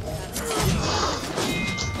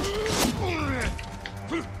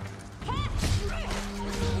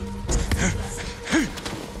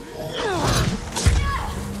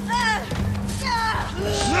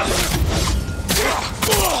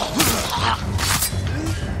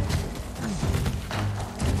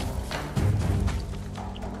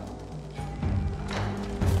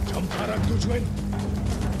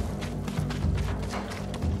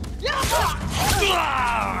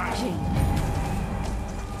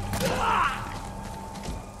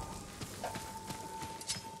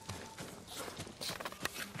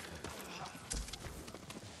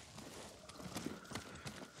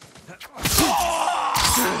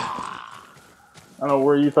 I don't know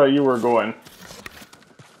where you thought you were going.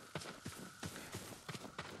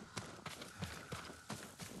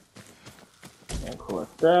 And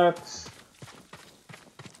collect that.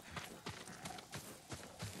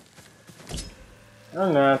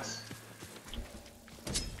 And that.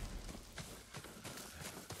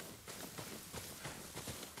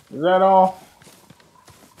 Is that all?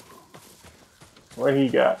 What he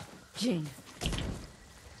got? Jin.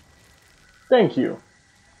 Thank you.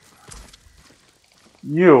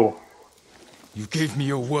 You. You gave me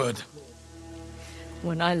your word.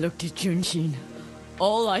 When I looked at Junshin,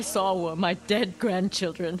 all I saw were my dead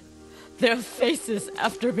grandchildren. Their faces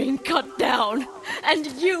after being cut down. And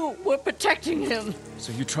you were protecting him.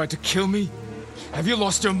 So you tried to kill me? Have you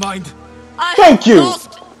lost your mind? Thank you!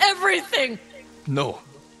 Lost everything! No.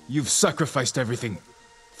 You've sacrificed everything.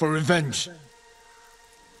 For revenge.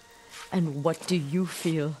 And what do you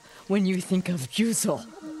feel when you think of Yuzo?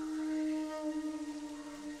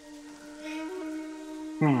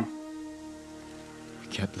 We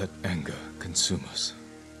can't let anger consume us.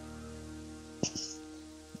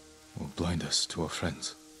 Or blind us to our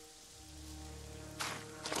friends.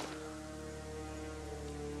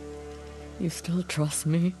 You still trust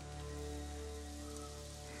me?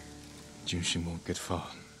 Junshin won't get far.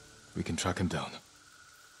 We can track him down.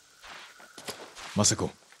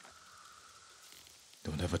 Masako,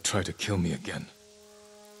 don't ever try to kill me again.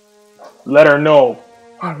 Let her know.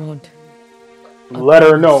 I won't. Let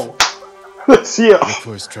her know. See ya. Look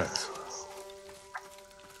for his tracks.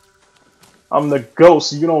 I'm the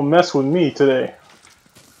ghost. You don't mess with me today.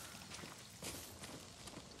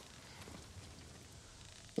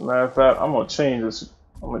 Matter of fact, I'm gonna change this.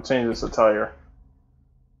 I'm gonna change this attire.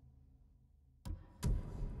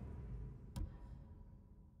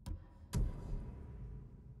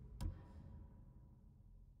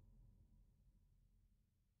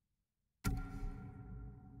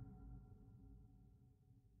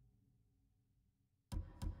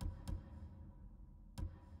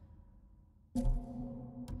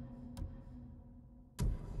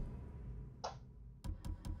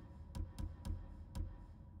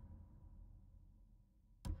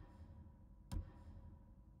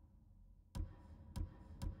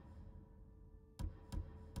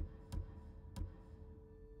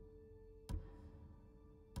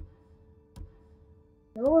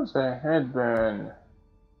 There was a headband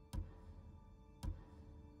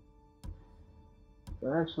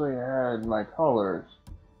that actually had my colors.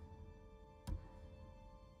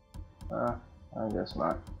 I guess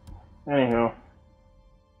not. Anywho.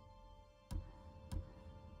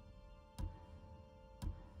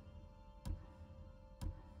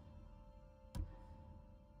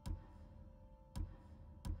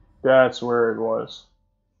 That's where it was.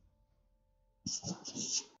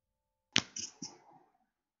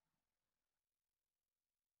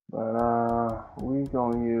 But we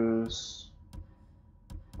gonna use,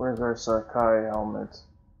 where's our Sakai helmet?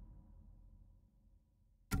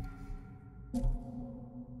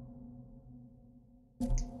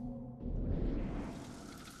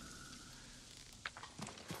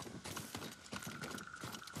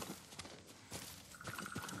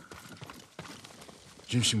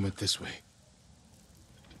 Junshin went this way.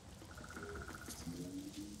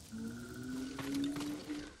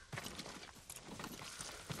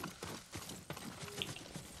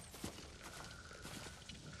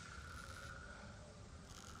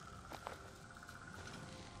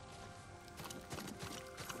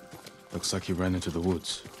 Looks like he ran into the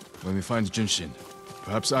woods. When we find Junshin,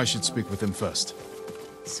 perhaps I should speak with him first.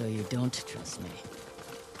 So you don't trust me?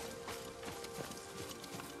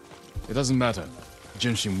 It doesn't matter.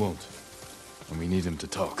 Junshin won't. And we need him to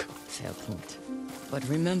talk. Fair point. But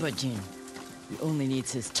remember, Jin, he only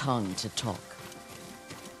needs his tongue to talk.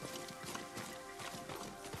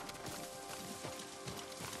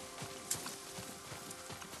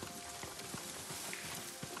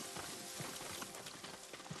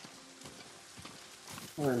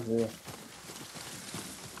 Where is he?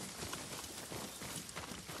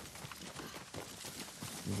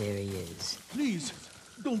 There he is. Please,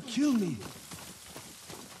 don't kill me.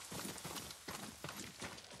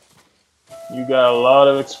 You got a lot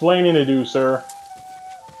of explaining to do, sir.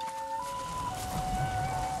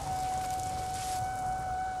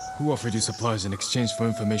 Who offered you supplies in exchange for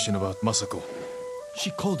information about Masako?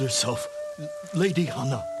 She called herself Lady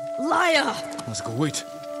Hana. Liar! Masako, wait.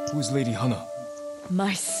 Who is Lady Hana?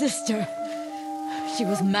 My sister. She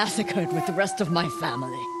was massacred with the rest of my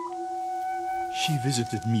family. She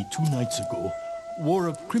visited me 2 nights ago, wore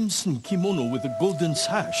a crimson kimono with a golden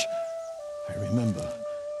sash. I remember.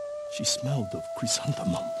 She smelled of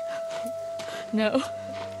chrysanthemum. No.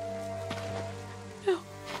 No.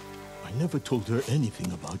 I never told her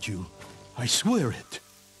anything about you. I swear it.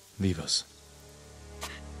 Leave us.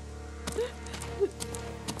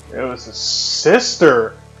 It was a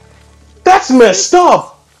sister. That's messed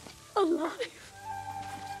up. Alive.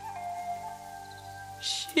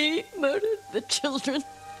 She murdered the children.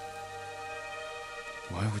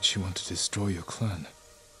 Why would she want to destroy your clan?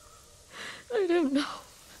 I don't know.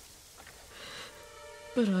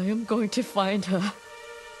 But I am going to find her.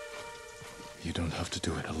 You don't have to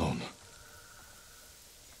do it alone.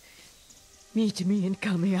 Meet me in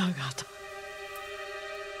Kamiagata.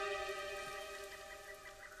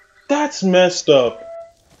 That's messed up.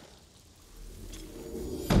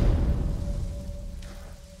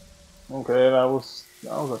 Okay, that was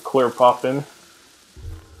a clear pop in.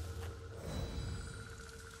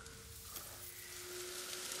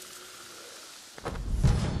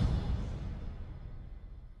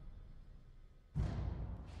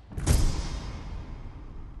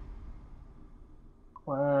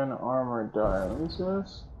 Clan armor dial. What is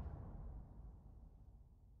this?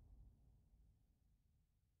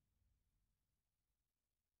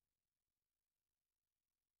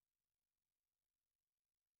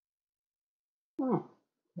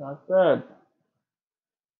 Not bad.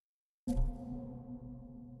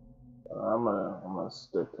 I'm gonna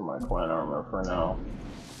stick to my clan armor for now.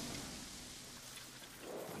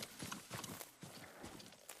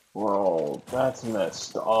 Bro, that's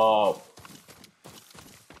messed up.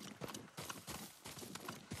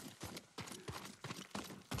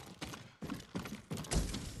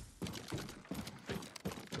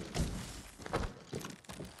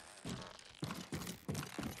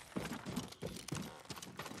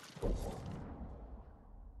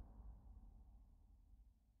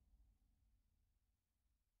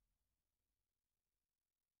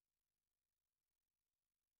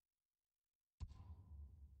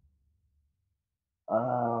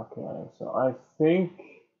 Okay, so I think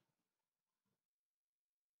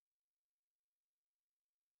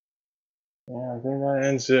that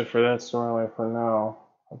ends it for that storyline for now.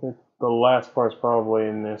 I think the last part's probably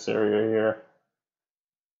in this area here.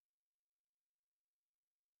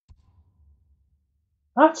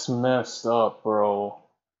 That's messed up, bro.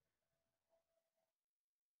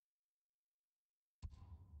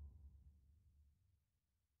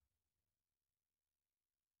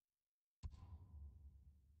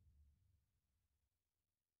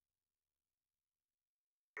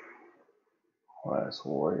 Last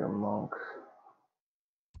warrior monk.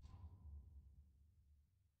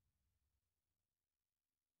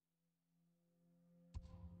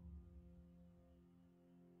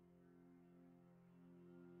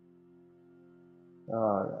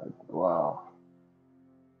 Wow.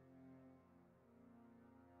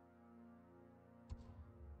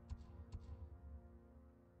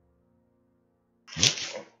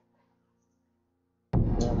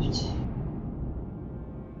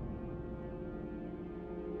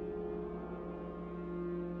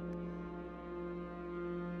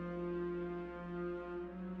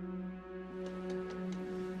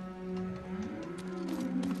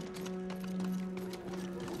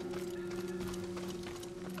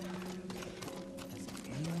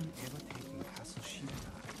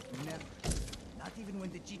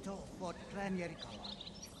 Fort Clan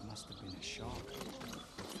Yarikawa. Must have been a shock.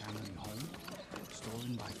 Family home,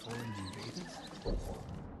 stolen by foreign invaders.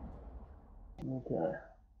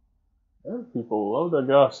 Okay. People love the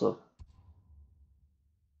gossip.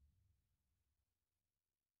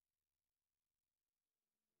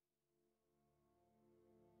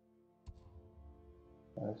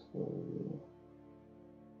 I see.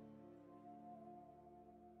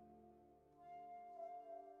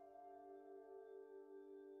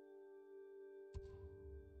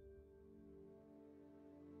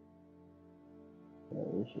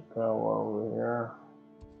 Ishikawa over here.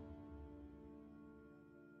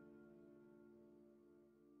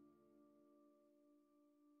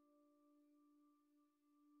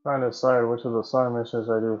 Trying to decide which of the side missions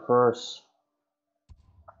I do first.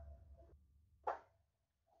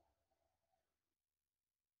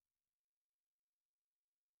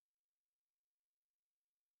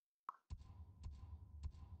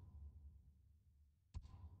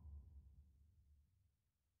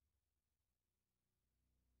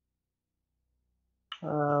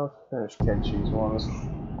 Let's finish Kenchi's ones.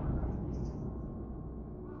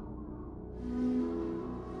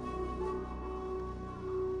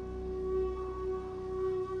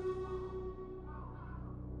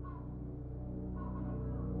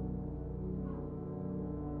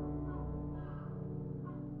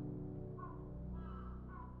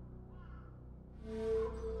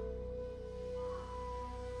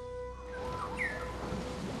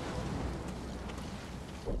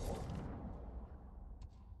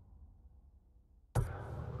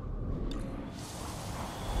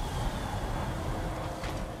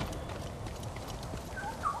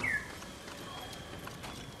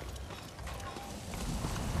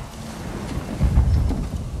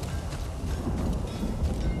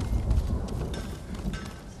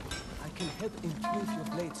 Help improve your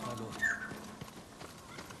blades, my lord.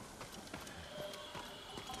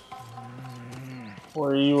 What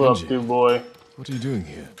are you up to, boy? What are you doing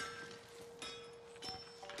here?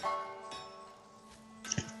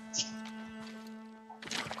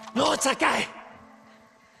 Lord Sakai!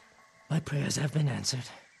 My prayers have been answered.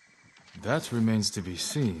 That remains to be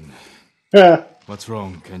seen. What's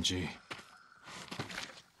wrong, Kenji?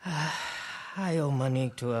 I owe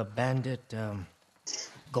money to a bandit,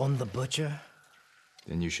 Gon the Butcher.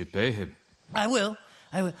 Then you should pay him. I will.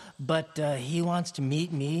 But he wants to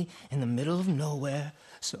meet me in the middle of nowhere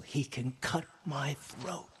so he can cut my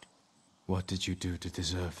throat. What did you do to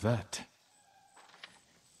deserve that?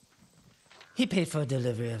 He paid for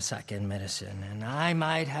delivery of sake and medicine, and I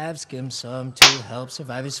might have skimmed some to help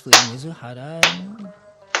survivors flee Mizuhara.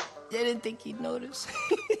 Didn't think he'd notice.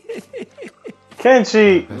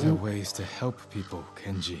 Kenji! There are better ways to help people,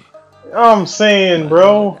 Kenji. I'm saying,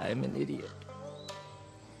 bro. I'm an idiot.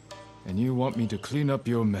 And you want me to clean up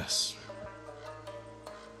your mess?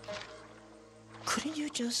 Couldn't you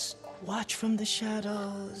just watch from the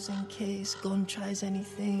shadows in case Gon tries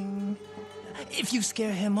anything? If you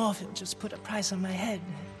scare him off, it'll just put a price on my head.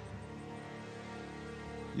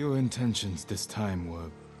 Your intentions this time were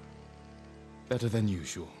better than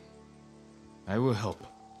usual. I will help.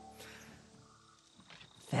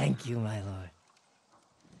 Thank you, my lord.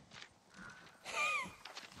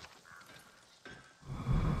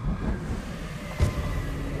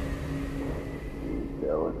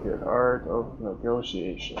 Delicate art of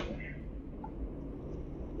negotiation.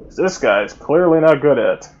 This guy is clearly not good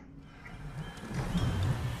at.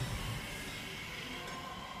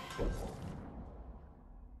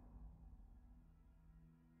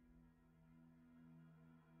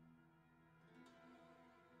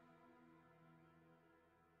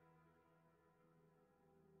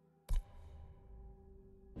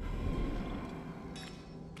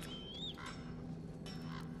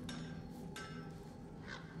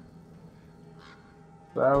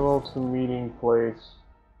 Travel to meeting place.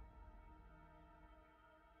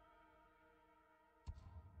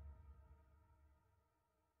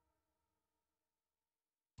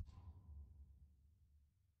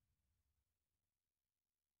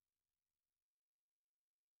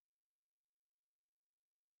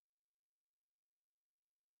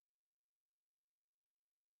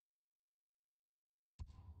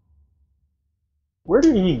 Where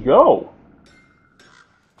did he go?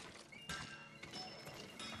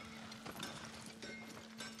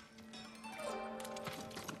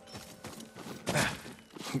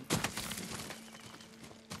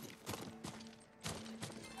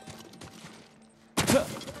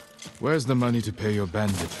 Where's the money to pay your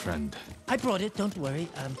bandit friend? I brought it, don't worry.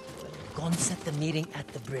 Gon set the meeting at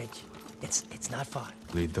the bridge. It's not far.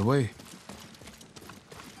 Lead the way.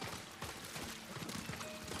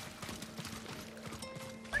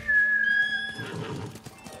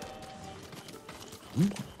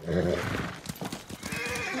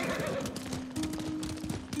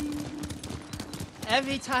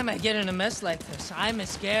 Every time I get in a mess like this, I'm as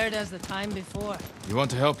scared as the time before. You want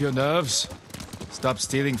to help your nerves? Stop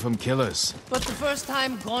stealing from killers. But the first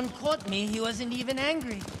time Gon caught me, he wasn't even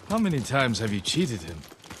angry. How many times have you cheated him?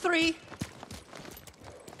 3.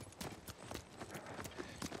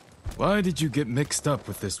 Why did you get mixed up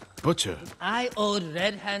with this butcher? I owed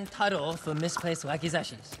Red Hand Taro for misplaced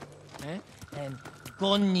wakizashis. And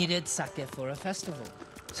Gon needed sake for a festival.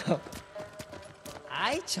 So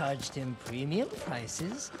I charged him premium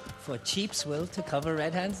prices for cheap swill to cover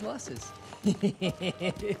Red Hand's losses.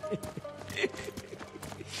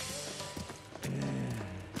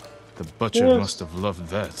 The butcher must have loved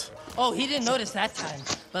that. Oh, he didn't notice that time.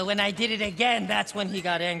 But when I did it again, that's when he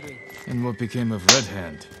got angry. And what became of Red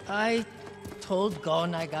Hand? I told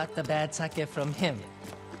Gon I got the bad sake from him.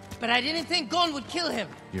 But I didn't think Gon would kill him.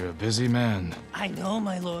 You're a busy man. I know,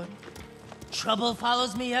 my lord. Trouble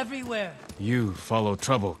follows me everywhere. You follow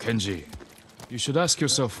trouble, Kenji. You should ask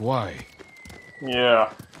yourself why.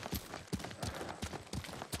 Yeah.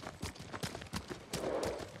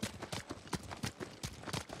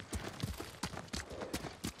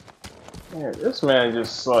 Yeah, this man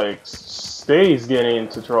just like stays getting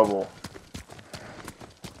into trouble.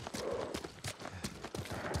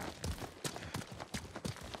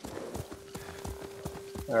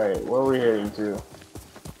 Alright, where are we heading to?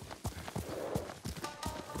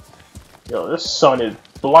 Yo, this sun is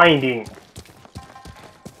blinding.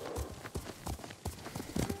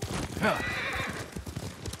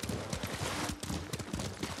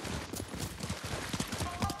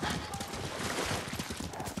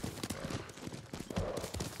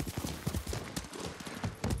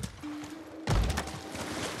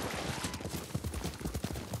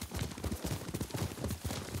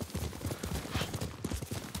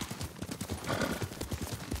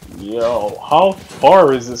 Yo, how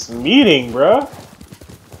far is this meeting, bruh?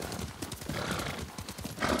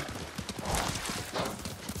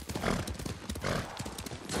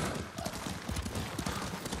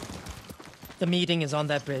 The meeting is on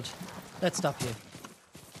that bridge. Let's stop here.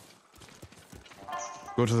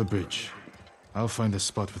 Go to the bridge. I'll find a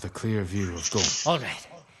spot with a clear view of Gon. All right.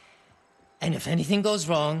 And if anything goes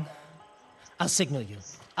wrong, I'll signal you.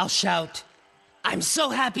 I'll shout, "I'm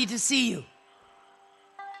so happy to see you!"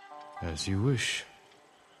 As you wish.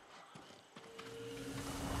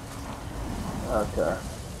 Okay.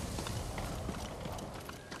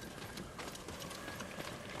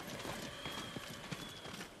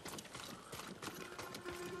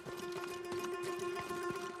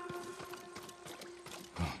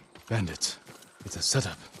 Bandits. It's a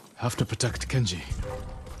setup. Have to protect Kenji.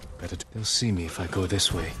 Better they'll see me if I go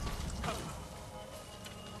this way.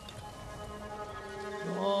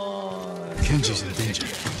 Kenji's in danger.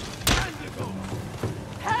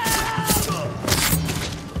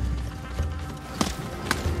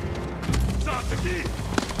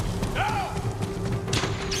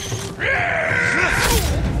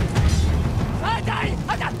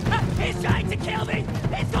 He's trying to kill me!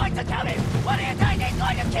 He's going to kill me! What are you doing? He's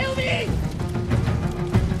going to kill me!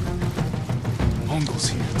 Mongols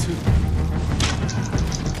here too.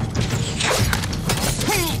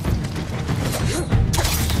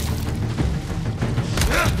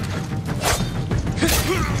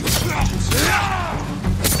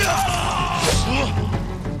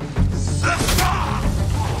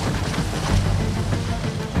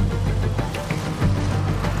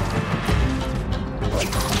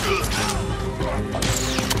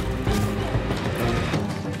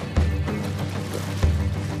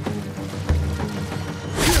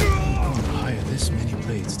 Hire this many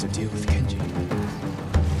blades to deal with Kenji.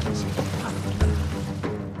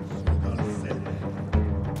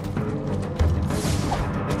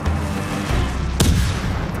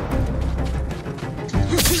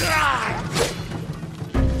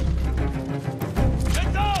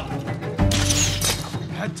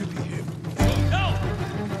 Had to be him. No!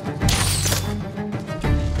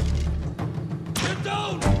 Get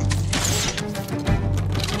down!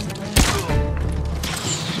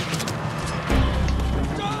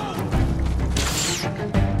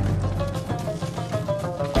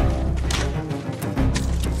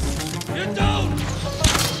 Get down!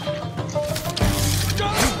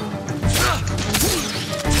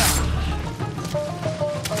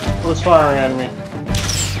 Who's firing at me?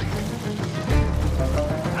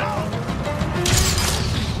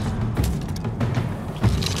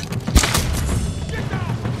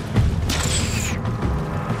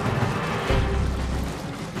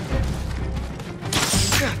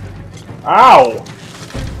 Ow!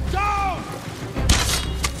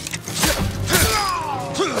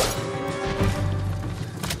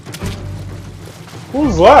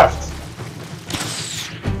 Who's left?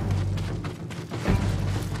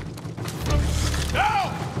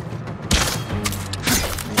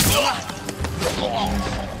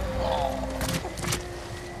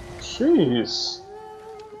 Jeez.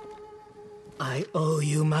 I owe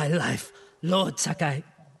you my life, Lord Sakai.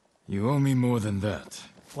 You owe me more than that.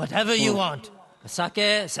 Whatever you want. A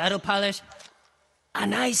sake, saddle polish, a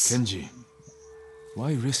nice... Kenji,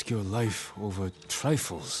 why risk your life over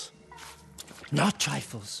trifles? Not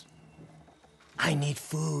trifles. I need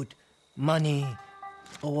food, money,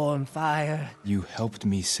 a warm fire. You helped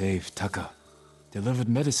me save Taka. Delivered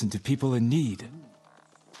medicine to people in need.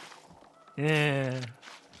 Yeah,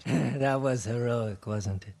 that was heroic,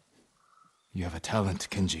 wasn't it? You have a talent,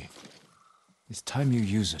 Kenji. It's time you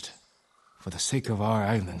use it. For the sake of our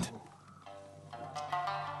island.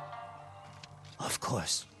 Of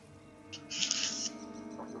course.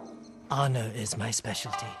 Honor is my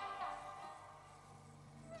specialty.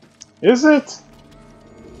 Is it?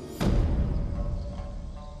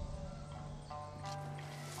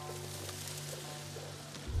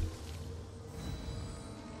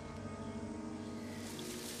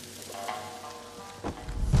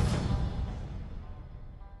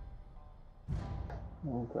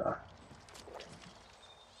 Okay.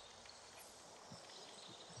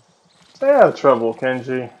 Stay out of trouble,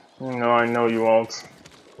 Kenji. You know I know you won't.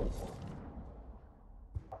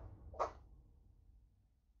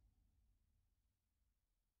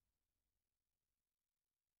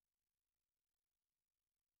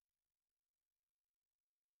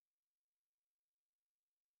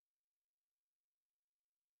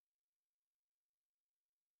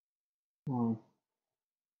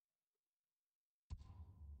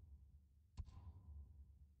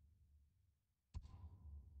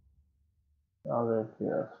 Other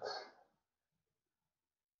gift.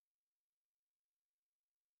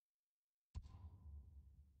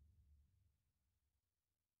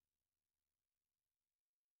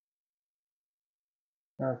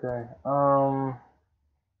 Okay, I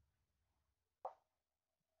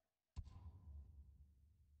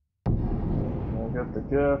got the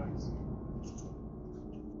gift.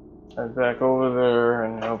 Head back over there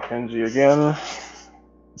and help Kenji again.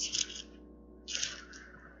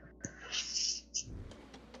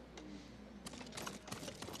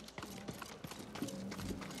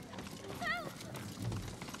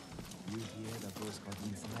 You hear the ghost got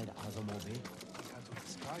inside Azumarill? He had to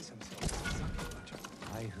disguise himself.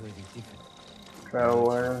 I heard it different. Travel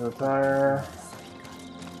wires, a tire.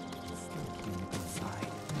 Inside.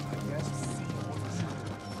 I guess see what is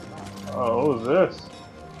Oh, what was this?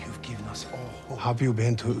 You've us all. Have you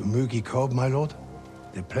been to Umugi Cove, my lord?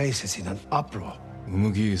 The place is in an uproar.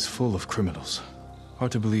 Umugi is full of criminals.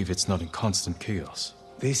 Hard to believe it's not in constant chaos.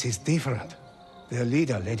 This is different. Their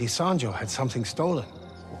leader, Lady Sanjo, had something stolen.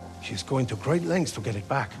 She's going to great lengths to get it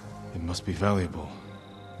back. It must be valuable.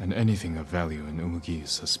 And anything of value in Umugi is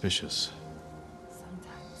suspicious.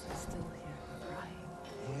 Sometimes I still hear her crying.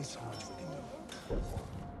 Only so much we can do.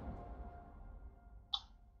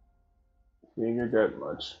 Figured that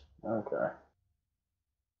much. Okay.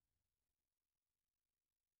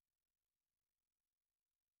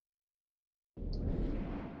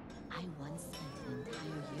 I once spent an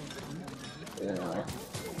entire year Yeah.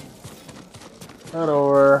 Head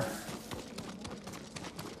over.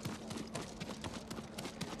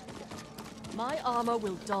 My armor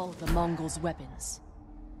will dull the Mongols' weapons.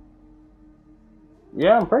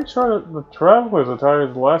 Yeah, I'm pretty sure that the Traveler's attire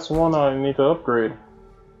is the last one I need to upgrade.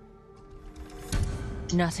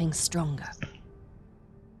 Nothing stronger.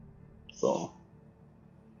 So.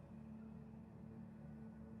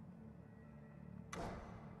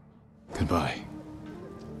 Goodbye.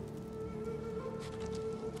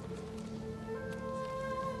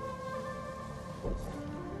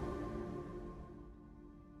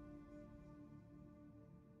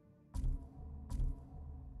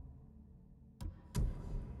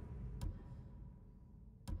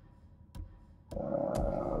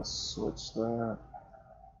 Switch that.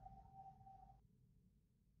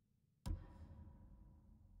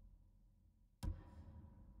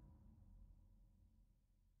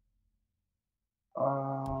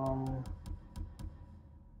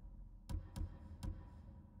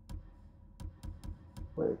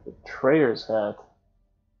 Wait, the trader's hat.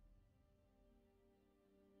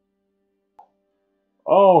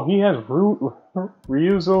 Oh, he has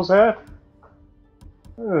Ryuzo's hat?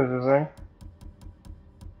 That's interesting.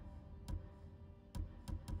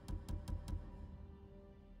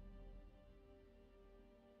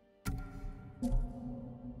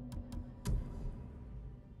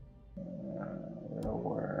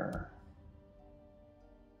 Where?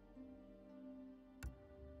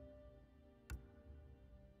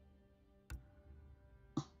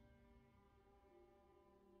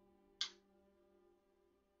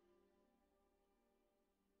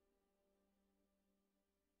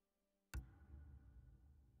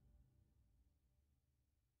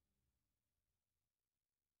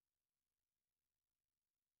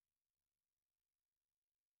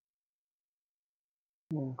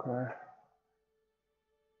 Okay.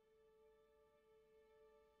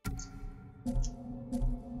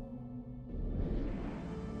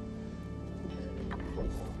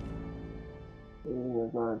 We're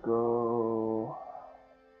gonna go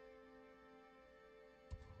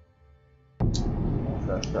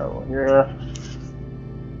fast travel here.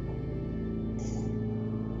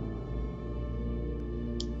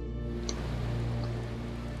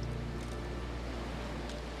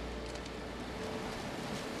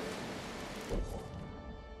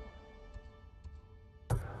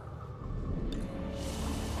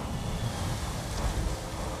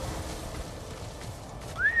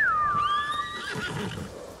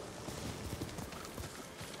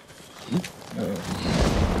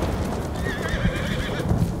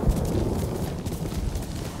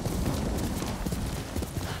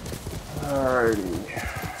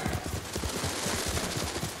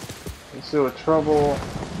 Let's see what trouble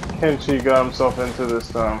Kenshi got himself into this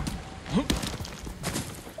time.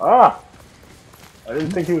 Ah! I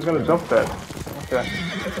didn't think he was gonna jump that. Okay.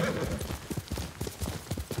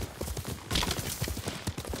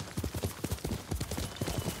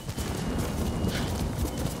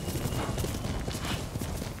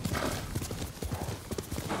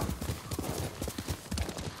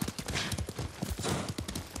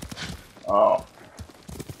 Oh.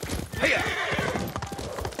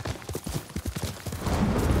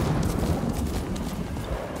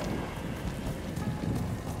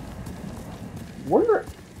 Where?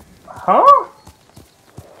 Huh?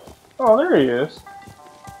 Oh, there he is.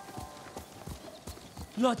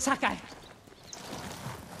 Lord Sakai.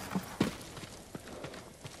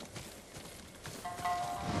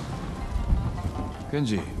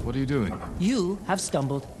 Genji, what are you doing? You have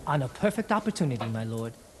stumbled on a perfect opportunity, my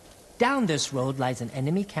lord. Down this road lies an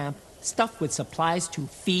enemy camp stuffed with supplies to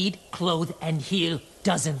feed, clothe, and heal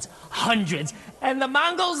dozens, hundreds, and the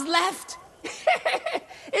Mongols left.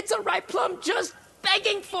 It's a ripe plum just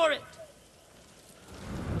begging for it.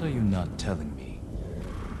 What are you not telling me?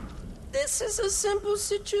 This is a simple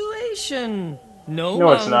situation. No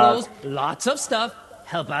No, it's Mongols, not. lots of stuff.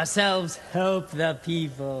 Help ourselves, help the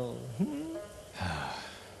people.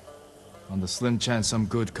 On the slim chance some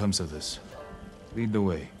good comes of this. Lead the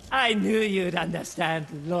way. I knew you'd understand,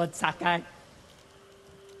 Lord Sakai.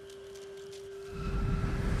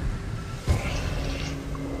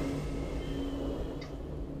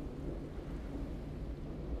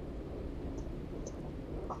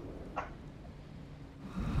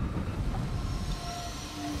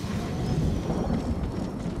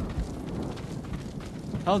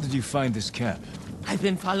 How did you find this camp? I've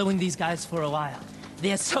been following these guys for a while.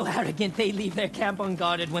 They're so arrogant they leave their camp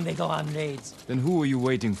unguarded when they go on raids. Then who are you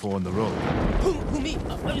waiting for on the road? Who me?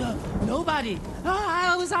 Nobody.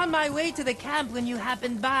 I was on my way to the camp when you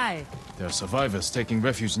happened by. There are survivors taking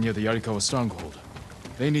refuge near the Yarikawa stronghold.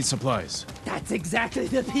 They need supplies. That's exactly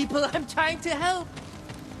the people I'm trying to help.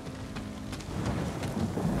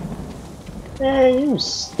 Hey, you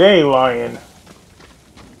stay lying.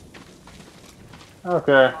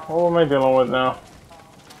 Okay, what am I dealing with now?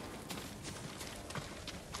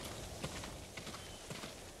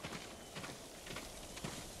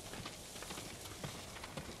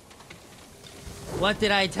 What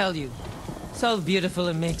did I tell you? So beautiful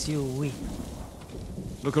it makes you weep.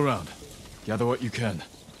 Look around. Gather what you can.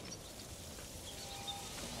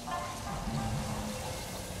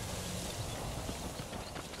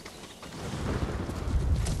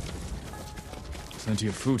 Plenty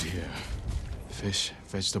of food here. Fish,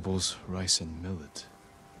 vegetables, rice, and millet.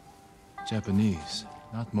 Japanese,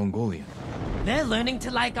 not Mongolian. They're learning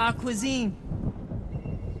to like our cuisine.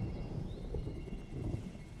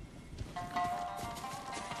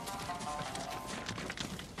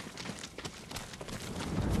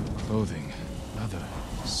 Clothing, leather,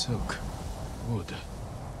 silk, wood.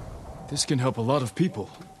 This can help a lot of people.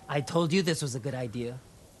 I told you this was a good idea.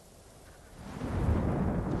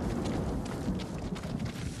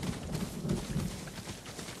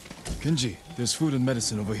 Kenji, there's food and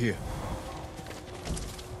medicine over here.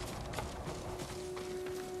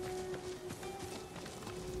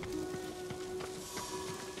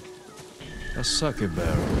 A sake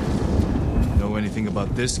barrel. Know anything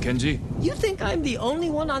about this, Kenji? You think I'm the only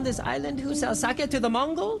one on this island who sells sake to the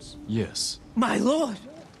Mongols? Yes. My lord,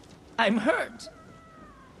 I'm hurt.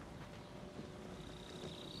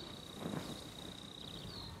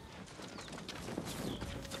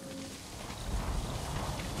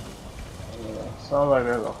 Sounds like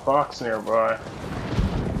there's a fox nearby.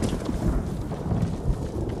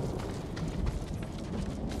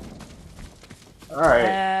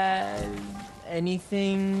 Alright.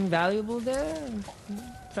 Anything valuable there?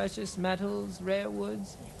 Precious metals, rare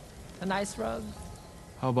woods, a nice rug?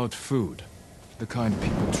 How about food? The kind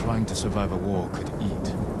people trying to survive a war could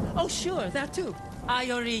eat. Oh, sure, that too. I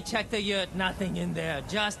already checked the yurt, nothing in there,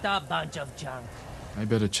 just a bunch of junk. I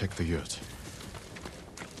better check the yurt.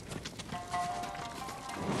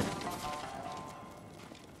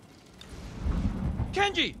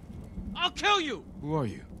 Kenji! I'll kill you! Who are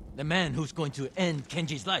you? The man who's going to end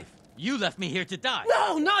Kenji's life. You left me here to die.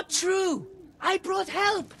 No, not true! I brought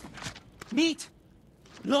help! Meet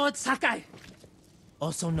Lord Sakai,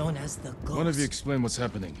 also known as the Ghost. One of you explain what's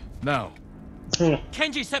happening. Now.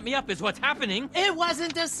 Kenji set me up is what's happening. It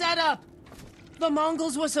wasn't a setup! The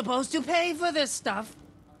Mongols were supposed to pay for this stuff,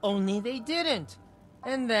 only they didn't.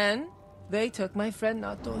 And then, they took my friend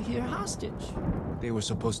Nato here hostage. They were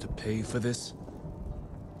supposed to pay for this?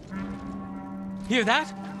 Hear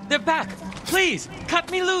that? They're back! Please,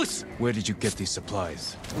 cut me loose! Where did you get these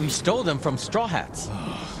supplies? We stole them from Straw Hats.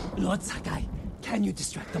 Lord Sakai, can you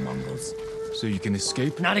distract the Mongols? So you can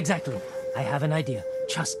escape? Not exactly. I have an idea.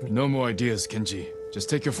 Trust me. No more ideas, Kenji. Just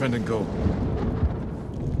take your friend and go.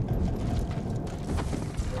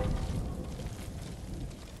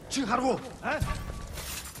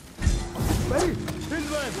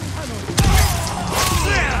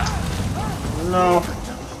 No.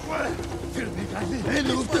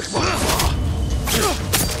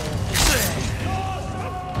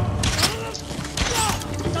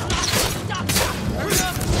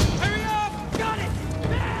 Hurry up! Got it!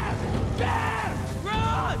 Bear! Bear!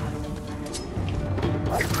 Run!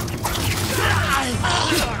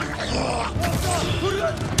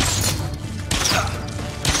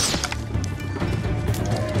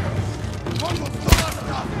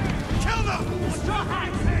 Kill them! Straw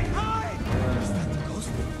Hats! Hide!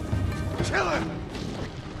 Kill him!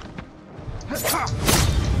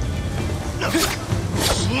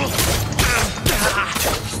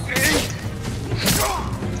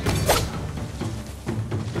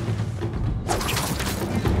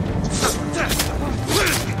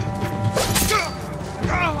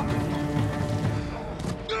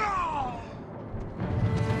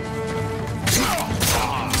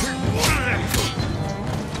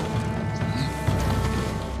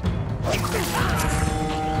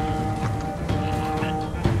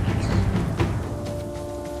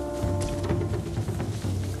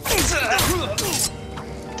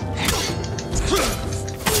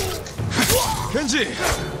 Kenji!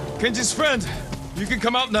 Kenji's friend! You can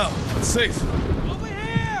come out now. It's safe. Over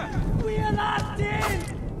here! We are locked in!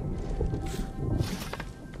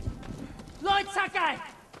 Lord Sakai!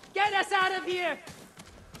 Get us out of here!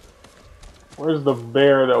 Where's the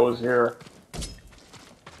bear that was here?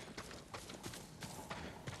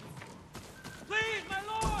 Please, my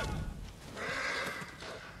lord!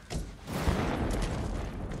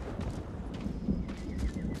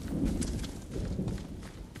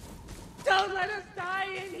 Don't let us die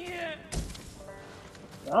in here!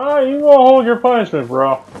 Ah, you gonna hold your punishment,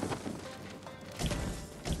 bro.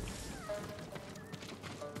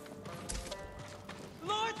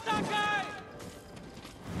 Lord Sakai!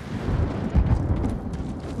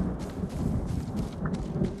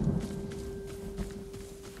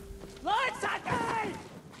 Lord Sakai!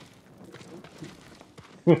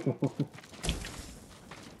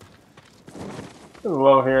 I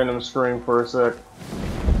love hearing them scream for a sec.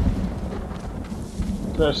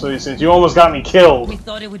 Especially since you almost got me killed. We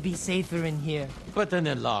thought it would be safer in here. But then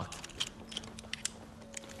they're locked.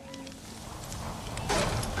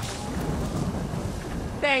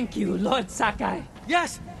 Thank you, Lord Sakai.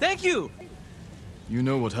 Yes, thank you! You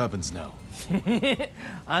know what happens now.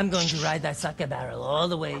 I'm going to ride that sake barrel all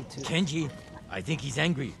the way to... Kenji, I think he's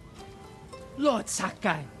angry. Lord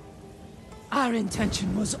Sakai, our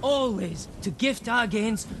intention was always to gift our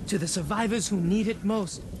gains to the survivors who need it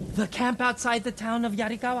most. The camp outside the town of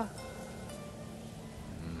Yarikawa.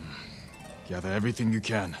 Gather everything you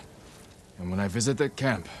can. And when I visit that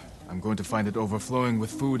camp, I'm going to find it overflowing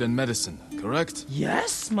with food and medicine, correct?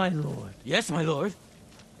 Yes, my lord. Yes, my lord.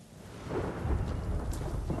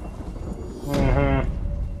 Mm-hmm.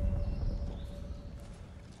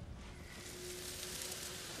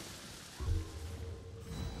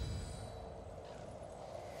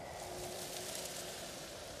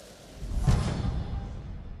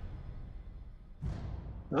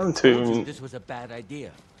 This was a bad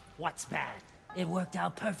idea. What's bad? It worked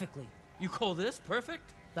out perfectly. You call this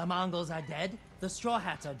perfect? The Mongols are dead, the Straw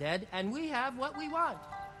Hats are dead, and we have what we want.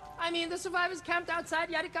 I mean, the survivors camped outside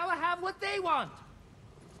Yarikawa have what they want.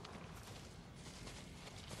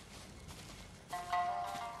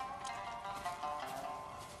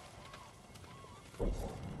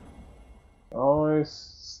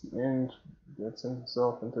 Always gets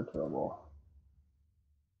himself into trouble.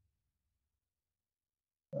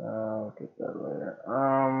 I'll get that later.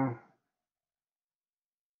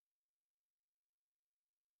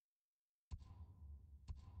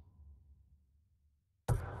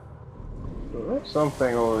 So there's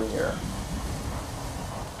something over here.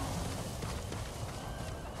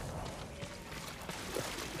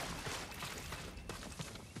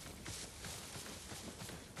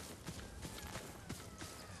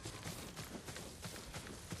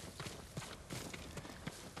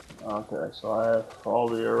 Okay, so I have all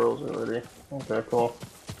the arrows already. Okay, cool.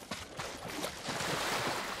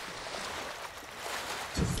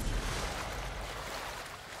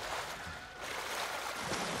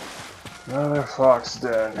 Another fox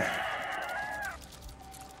den.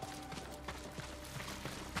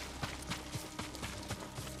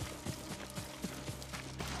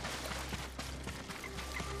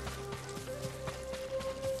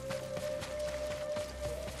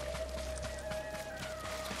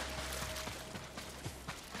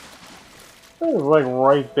 It was like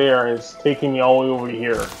right there, and it's taking me all the way over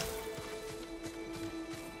here.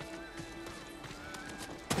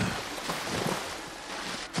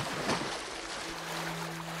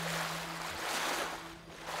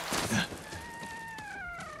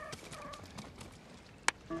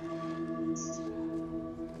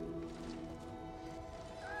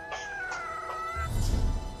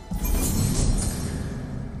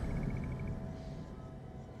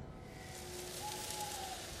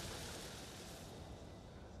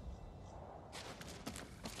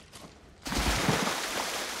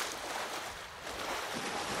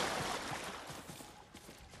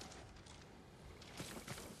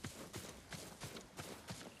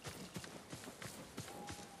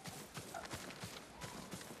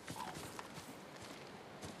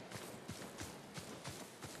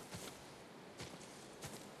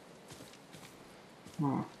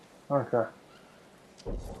 Okay.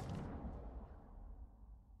 Let's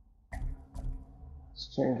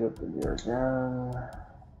change up the gear again.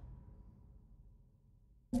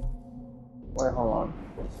 Wait, hold on.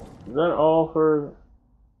 Is that all for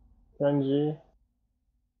Kenji?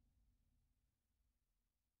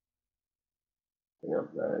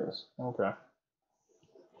 Yep, that is. Okay.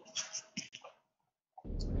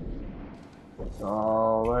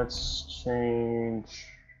 So let's change.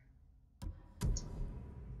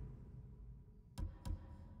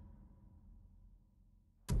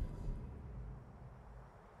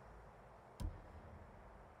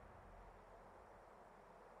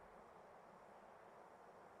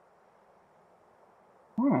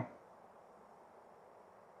 I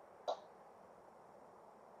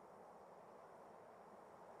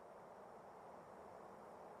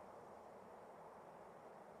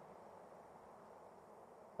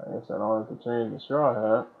guess I don't have to change the straw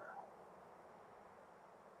hat.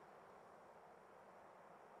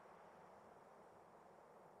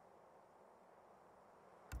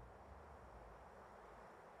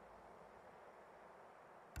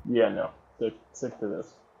 Yeah, no. Stick to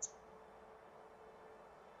this.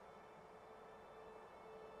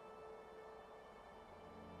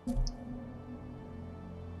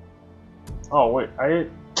 Oh wait,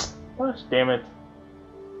 gosh damn it.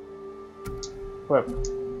 Flip.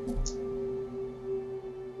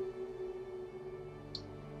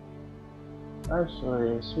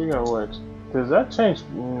 Actually, speaking of which, does that change?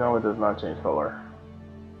 No, it does not change color.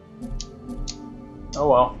 Oh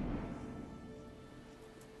well.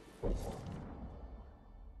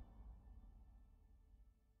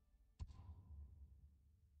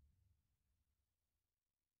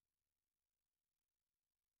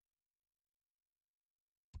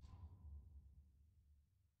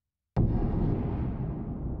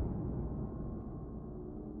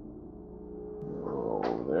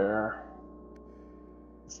 Over there.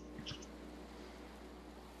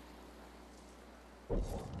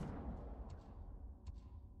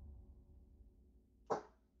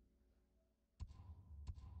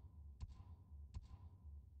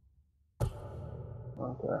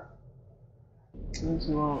 Okay. This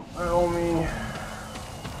won't allow me.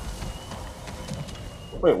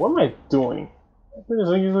 Wait, what am I doing? I could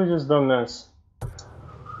have easily just done this.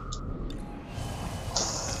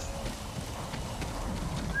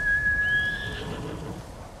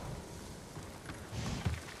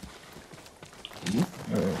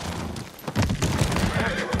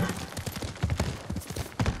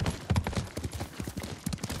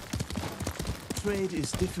 Trade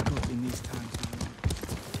is difficult in these times.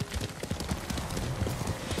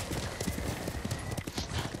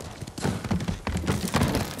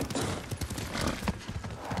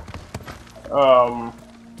 Oh.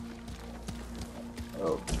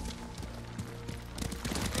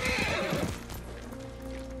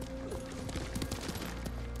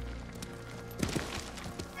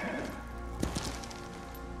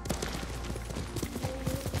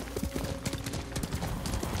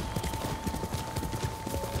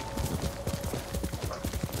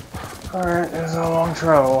 Alright, it's a long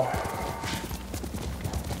travel.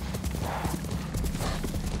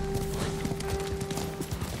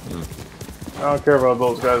 I don't care about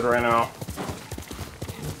those guys right now.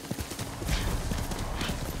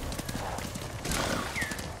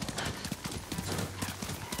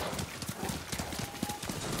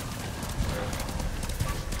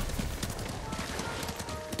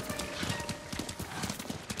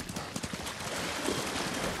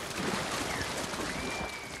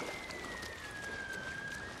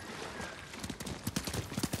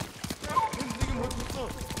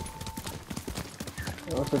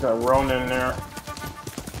 Looks like a Ronin there.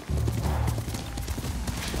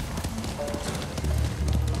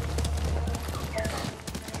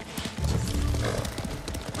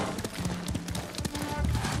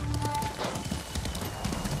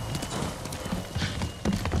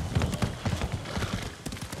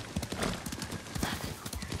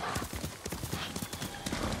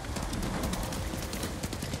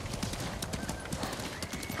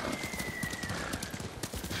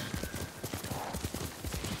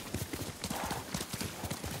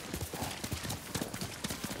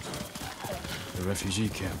 The refugee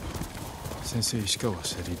camp. Sensei Ishikawa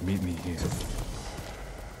said he'd meet me here.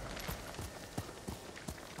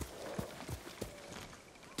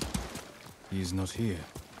 He is not here.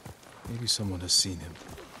 Maybe someone has seen him.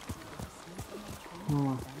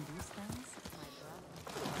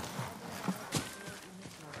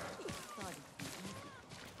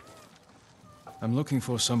 I'm looking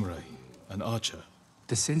for a samurai, an archer.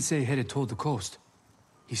 The sensei headed toward the coast.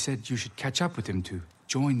 He said you should catch up with him to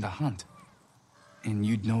join the hunt. And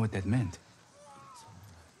you'd know what that meant.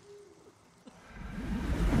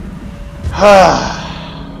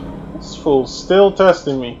 This fool's still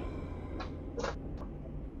testing me.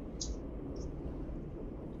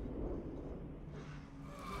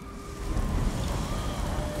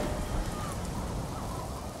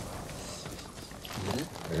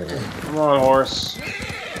 Come on, horse.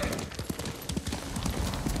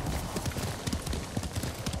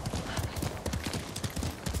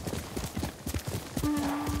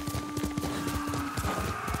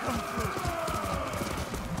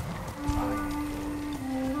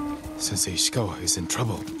 Sensei Ishikawa is in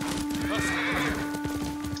trouble.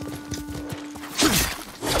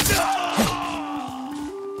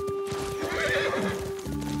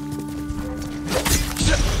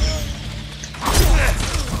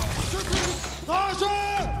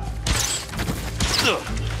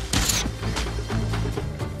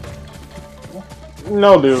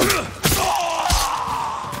 No, dude.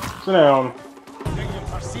 Sit down.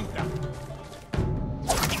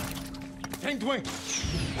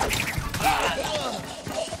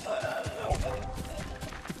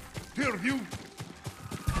 Here, you.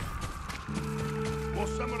 More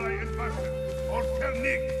samurai in fashion. Or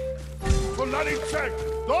technique. Solari check.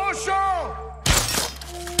 Dosho!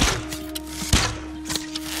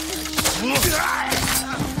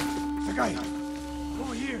 Sakai,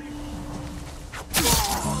 over here.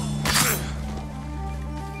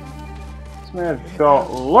 This man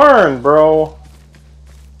don't learn, bro.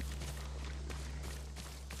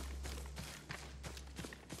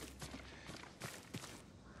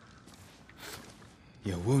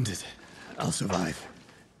 You're wounded. I'll survive.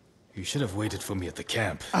 You should have waited for me at the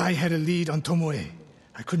camp. I had a lead on Tomoe.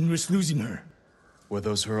 I couldn't risk losing her. Were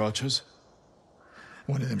those her archers?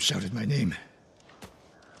 One of them shouted my name.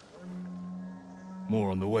 More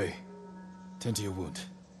on the way. Tend to your wound.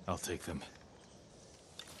 I'll take them.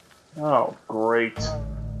 Oh, great.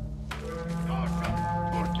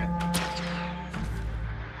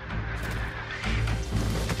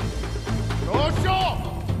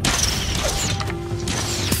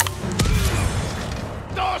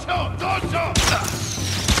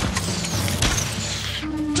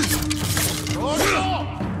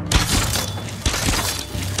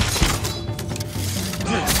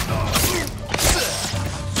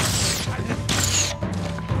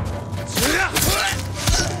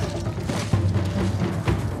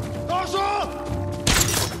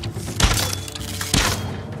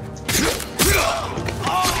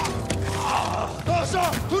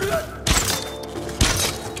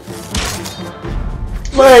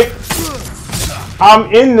 Like,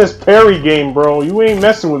 I'm in this parry game, bro. You ain't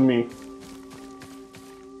messing with me.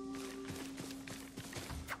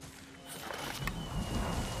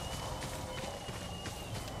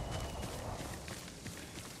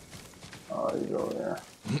 Oh, you go there.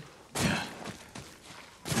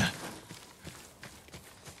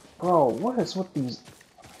 Bro, what is with these?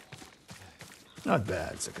 Not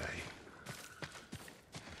bad, Sakai.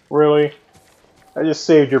 Really? I just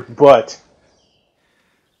saved your butt.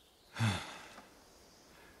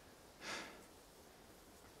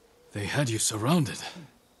 They had you surrounded.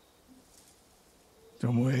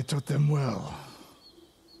 Tomoe taught them well.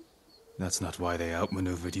 That's not why they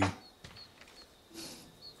outmaneuvered you.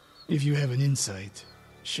 If you have an insight,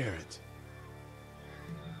 share it.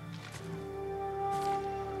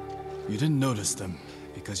 You didn't notice them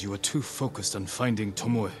because you were too focused on finding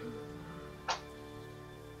Tomoe.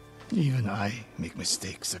 Even I make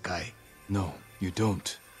mistakes, Sakai. No, you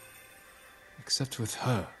don't. Except with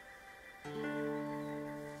her.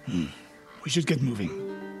 We should get moving.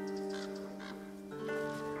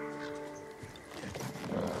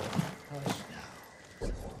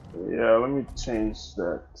 Yeah, let me change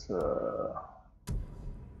that.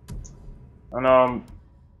 I know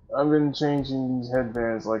I've been changing these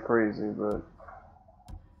headbands like crazy, but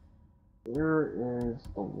where is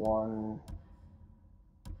the one?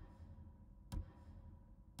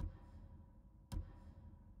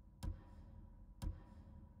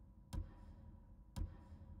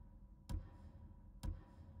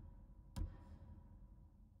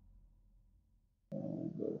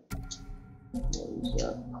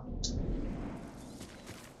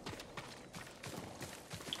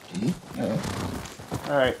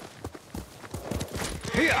 Alright.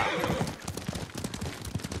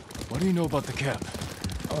 What do you know about the camp?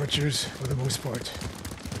 Archers, for the most part.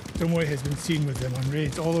 Tomoe has been seen with them on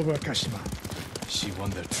raids all over Kashima. She won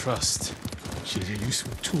their trust. She's a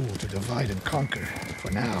useful tool to divide and conquer,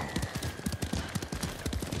 for now.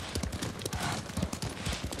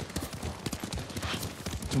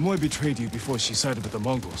 Tomoe betrayed you before she sided with the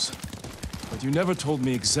Mongols. But you never told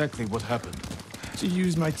me exactly what happened. She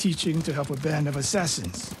used my teaching to help a band of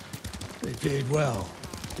assassins. They paid well.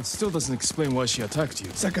 It still doesn't explain why she attacked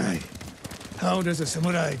you. Sakai, how does a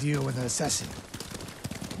samurai deal with an assassin?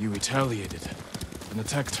 You retaliated and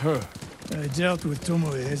attacked her. I dealt with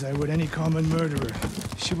Tomoe as I would any common murderer.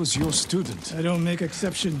 She was your student. I don't make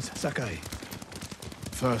exceptions, Sakai.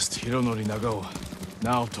 First Hironori Nagao,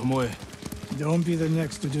 now Tomoe. Don't be the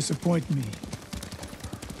next to disappoint me.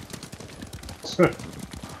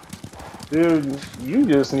 Dude, you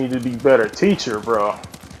just need to be better teacher, bro.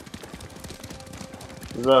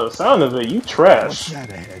 The sound of it, you trash. What's that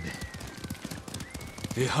ahead?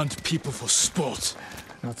 They hunt people for sport.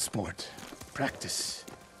 Not sport. Practice.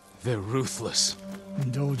 They're ruthless.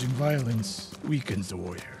 Indulging violence weakens the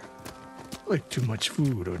warrior. Like too much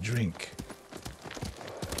food or drink.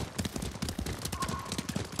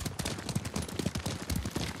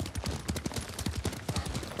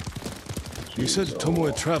 You said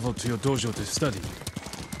Tomoe traveled to your dojo to study.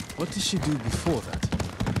 What did she do before that?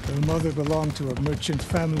 Her mother belonged to a merchant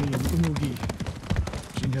family in Umugi.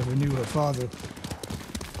 She never knew her father.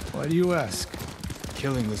 Why do you ask?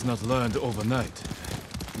 Killing is not learned overnight,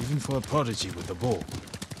 even for a prodigy with a bow.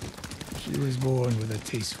 She was born with a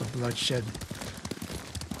taste for bloodshed.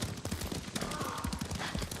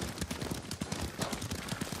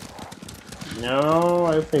 No,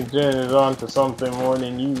 I think Jin is on to something more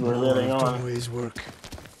than you were letting on. Tomoe's work.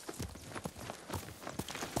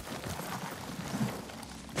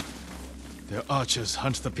 Their archers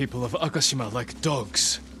hunt the people of Akashima like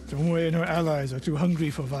dogs. Tomoe and her allies are too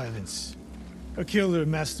hungry for violence. A killer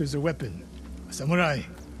masters a weapon. A samurai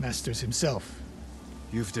masters himself.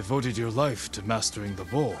 You've devoted your life to mastering the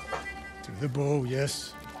bow. To the bow,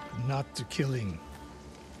 yes, but not to killing.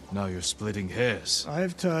 Now you're splitting hairs.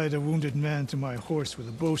 I've tied a wounded man to my horse with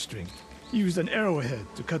a bowstring. Used an arrowhead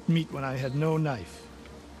to cut meat when I had no knife.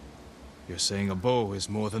 You're saying a bow is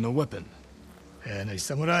more than a weapon. And a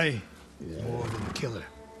samurai is more than a killer.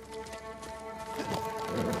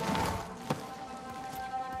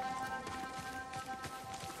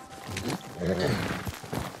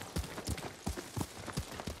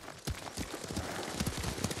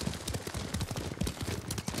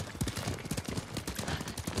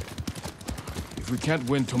 If we can't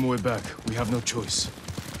win Tomoe back, we have no choice.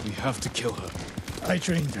 We have to kill her. I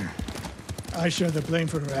trained her. I share the blame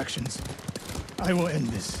for her actions. I will end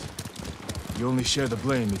this. You only share the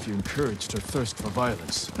blame if you encouraged her thirst for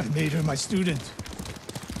violence. I made her my student.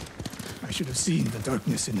 I should have seen the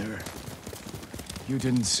darkness in her. You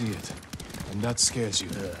didn't see it, and that scares you.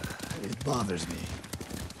 It bothers me.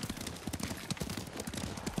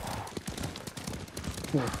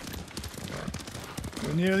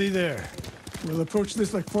 We're nearly there. We'll approach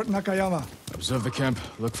this like Fort Nakayama. Observe the camp,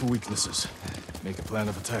 look for weaknesses. Make a plan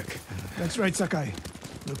of attack. That's right, Sakai.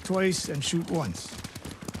 Look twice and shoot once.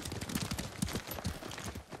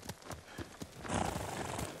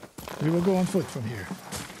 We will go on foot from here.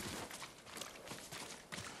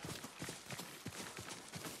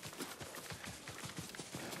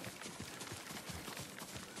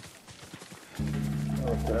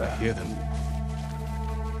 I hear them.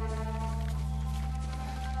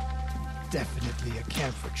 Definitely a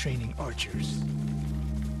camp for training archers.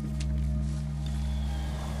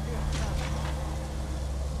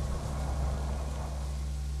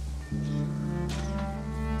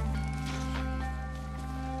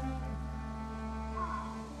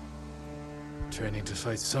 Training to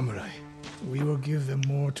fight samurai. We will give them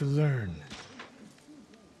more to learn.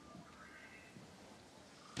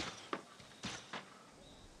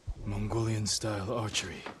 Mongolian-style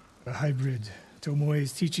archery. A hybrid. Tomoe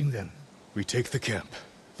is teaching them. We take the camp,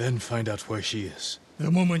 then find out where she is. The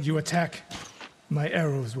moment you attack, my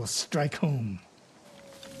arrows will strike home.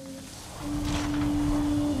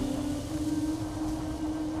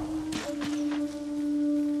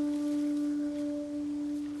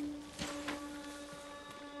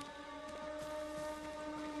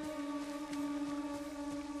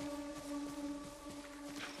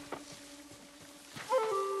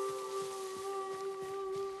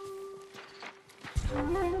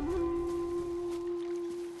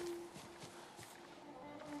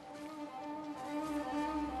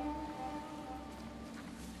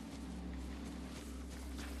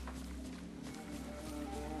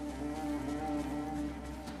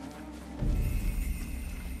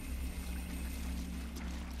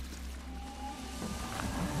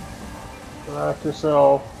 Relax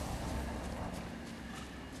yourself.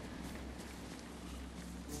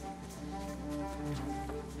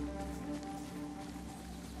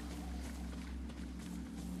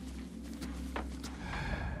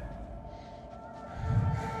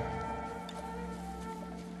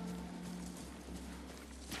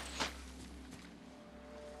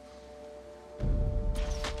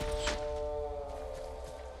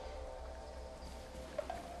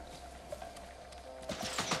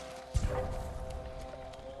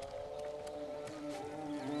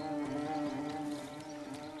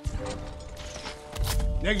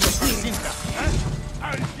 Niech już zinka,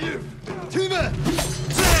 I'll give. Timę!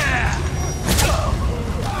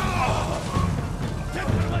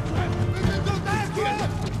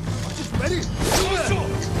 Ready?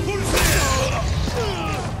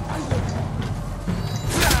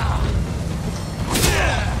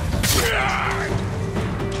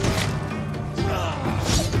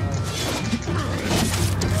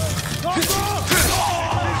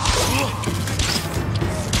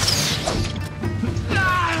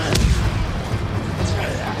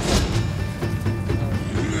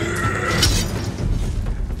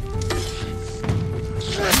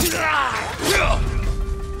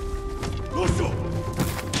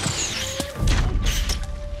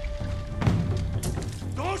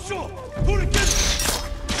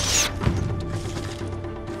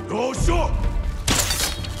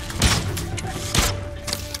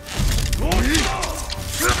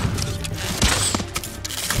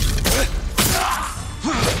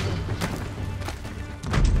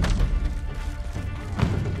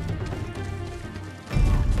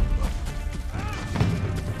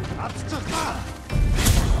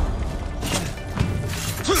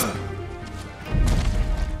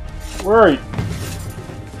 Where are you?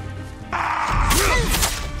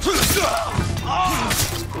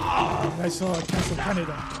 I saw at Castle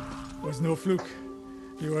Canada. It was no fluke.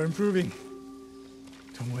 You are improving.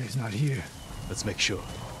 Tomoe is not here. Let's make sure.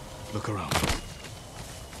 Look around.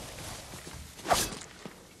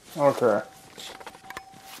 Okay.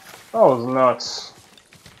 That was nuts.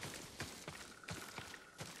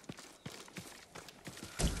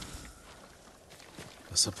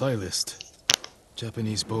 A supply list.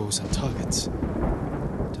 Japanese bows and targets.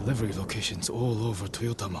 Delivery locations all over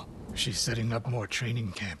Toyotama. She's setting up more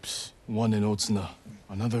training camps. One in Otsuna,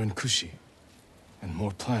 another in Kushi, and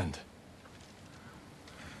more planned.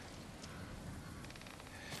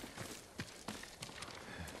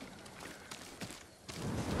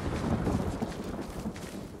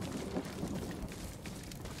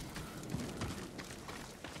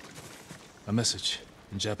 A message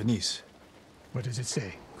in Japanese. What does it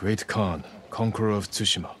say? Great Khan, conqueror of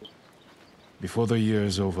Tsushima. Before the year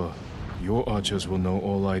is over, your archers will know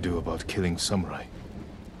all I do about killing samurai.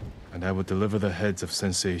 And I will deliver the heads of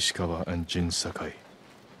Sensei Ishikawa and Jin Sakai.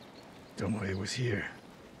 Tomoe was here.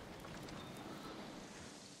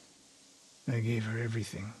 I gave her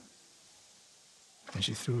everything. And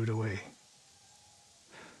she threw it away.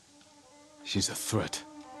 She's a threat.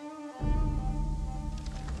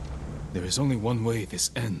 There is only one way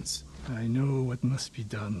this ends. I know what must be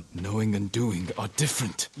done. Knowing and doing are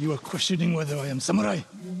different. You are questioning whether I am samurai?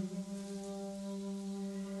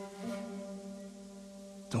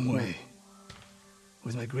 Tomoe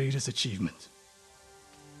was my greatest achievement.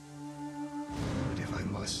 But if I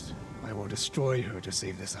must, I will destroy her to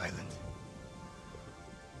save this island.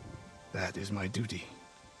 That is my duty.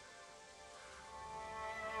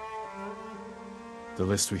 The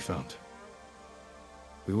list we found.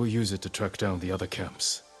 We will use it to track down the other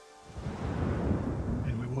camps.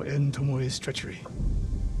 And we will end Tomoe's treachery.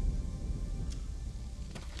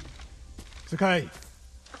 Sakai!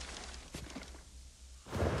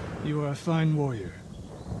 You are a fine warrior.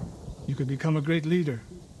 You could become a great leader.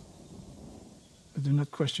 But do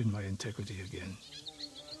not question my integrity again.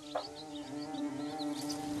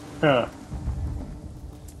 Huh.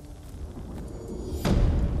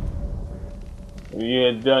 If you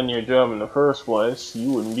had done your job in the first place,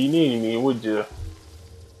 you wouldn't be needing me, would you?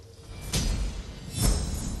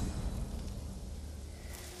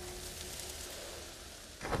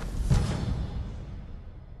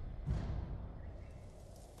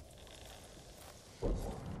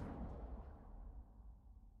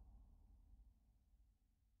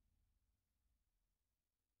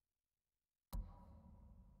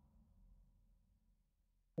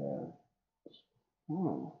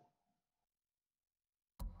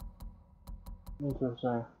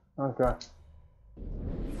 Interesting. Okay.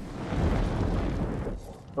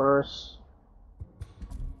 First,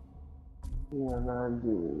 we are gonna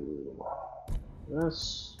do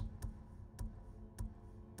this.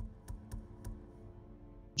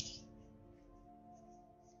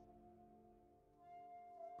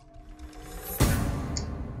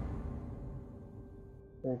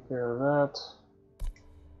 Take care of that.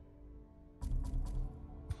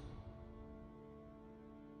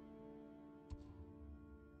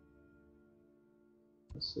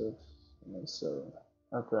 Six and 7.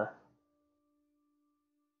 Okay.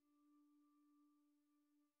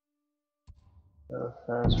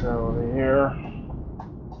 Fast travel to here.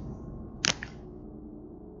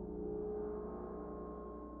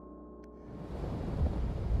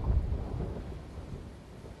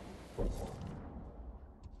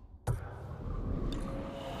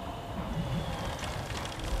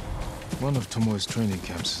 One of Tomoe's training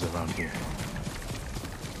camps is around here.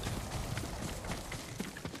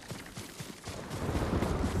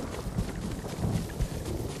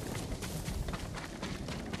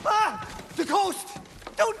 The coast!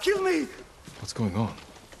 Don't kill me! What's going on?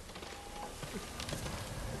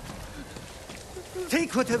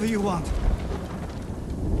 Take whatever you want.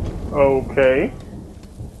 Okay.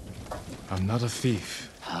 I'm not a thief.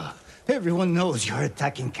 Everyone knows you're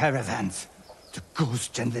attacking caravans. The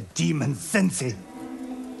ghost and the demon Sensei.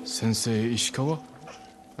 Sensei Ishikawa?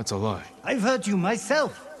 That's a lie. I've heard you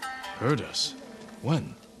myself. Heard us?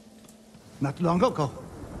 When? Not long ago.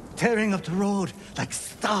 Tearing up the road like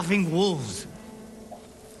starving wolves.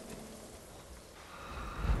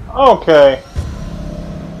 Okay.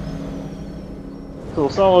 So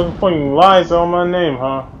someone's putting lies on my name,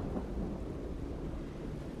 huh?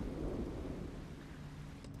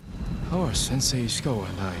 How are Sensei Ishikawa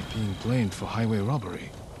and I being blamed for highway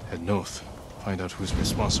robbery? Head north. Find out who's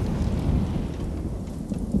responsible.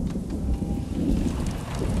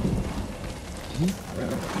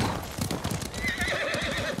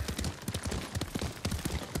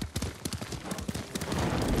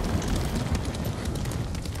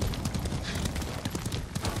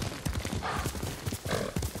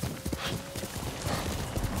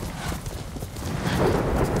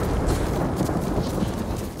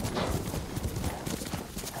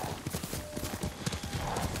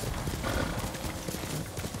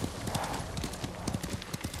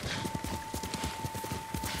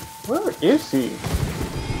 Is he?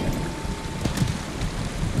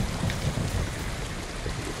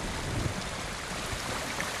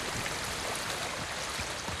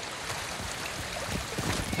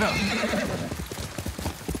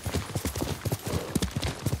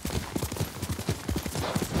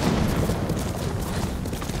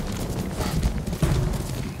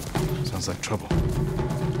 Sounds like trouble.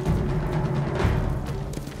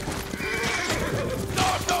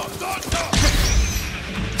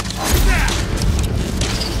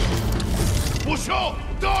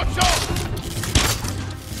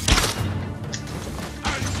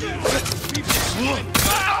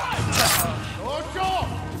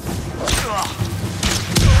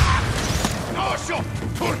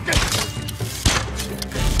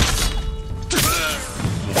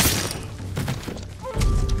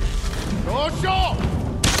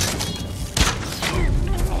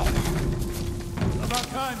 About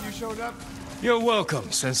time you showed up. You're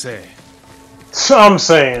welcome, Sensei. So I'm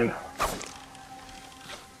saying.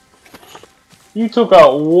 You took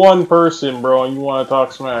out one person, bro, and you want to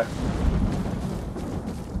talk smack.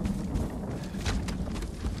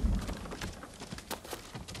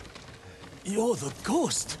 You're the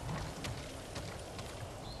ghost.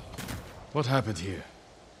 What happened here?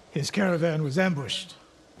 His caravan was ambushed.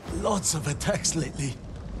 Lots of attacks lately.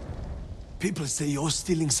 People say you're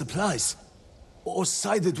stealing supplies. Or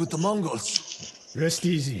sided with the Mongols. Rest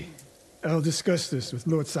easy. I'll discuss this with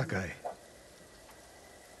Lord Sakai.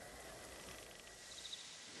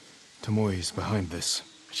 Tomoe is behind this.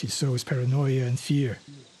 She sows paranoia and fear.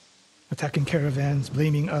 Attacking caravans,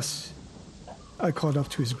 blaming us. I caught up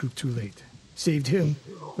to his group too late. Saved him,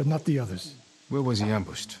 but not the others. Where was he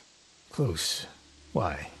ambushed? Close.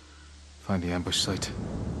 Why? Find the ambush site.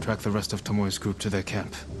 Track the rest of Tomoe's group to their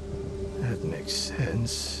camp. That makes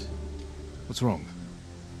sense. What's wrong?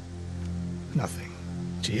 Nothing.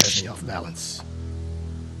 She has me off balance.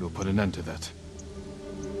 We'll put an end to that.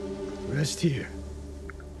 Rest here.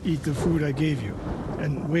 Eat the food I gave you,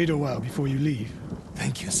 and wait a while before you leave.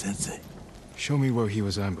 Thank you, Sensei. Show me where he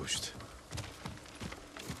was ambushed.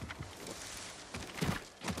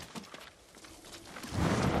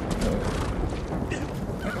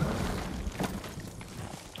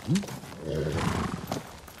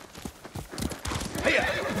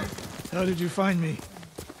 How did you find me?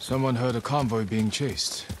 Someone heard a convoy being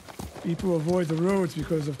chased. People avoid the roads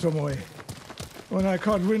because of Tomoe. When I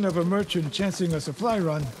caught wind of a merchant chancing a supply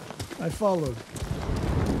run, I followed.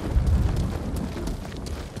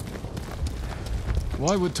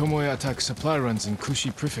 Why would Tomoe attack supply runs in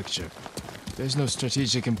Kushi Prefecture? There's no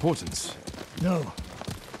strategic importance. No.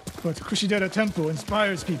 But Kushidera Temple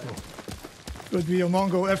inspires people. Could be a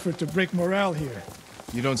Mongol effort to break morale here.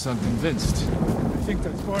 You don't sound convinced. I think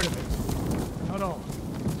that's part of it. Not all.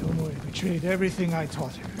 Tomoe betrayed everything I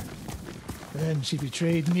taught her. Then she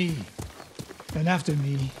betrayed me. And after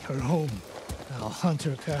me, her home. I'll hunt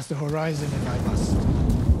her past the horizon if I must.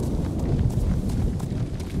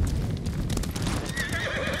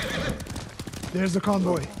 There's the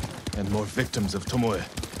convoy. And more victims of Tomoe.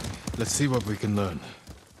 Let's see what we can learn.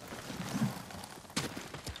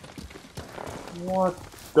 What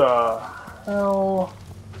the hell?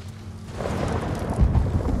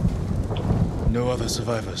 No other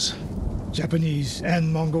survivors. Japanese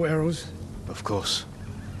and Mongol arrows? Of course.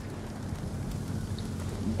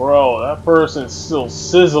 Bro, that person's still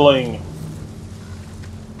sizzling.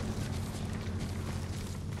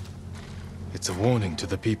 It's a warning to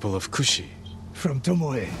the people of Kushi. From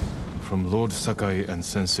Tomoe. From Lord Sakai and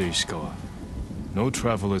Sensei Ishikawa. No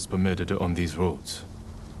travel is permitted on these roads,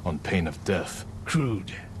 on pain of death.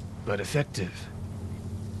 Crude, but effective.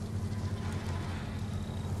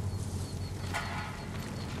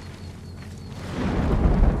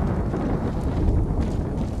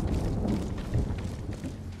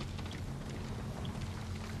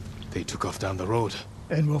 They took off down the road.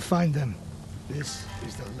 And we'll find them. This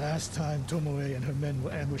is the last time Tomoe and her men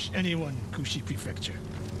will ambush anyone in Kushi Prefecture.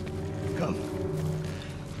 Come.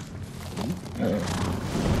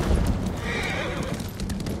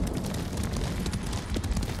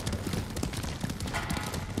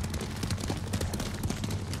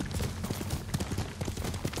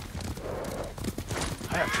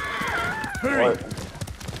 Hurry! What?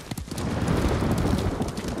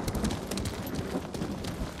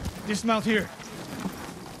 Dismount here.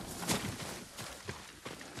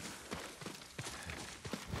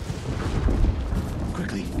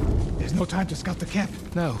 Quickly. There's no time to scout the camp.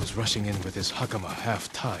 Now who's rushing in with his hakama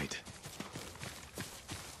half-tied?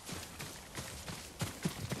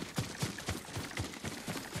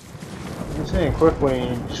 You're saying quickly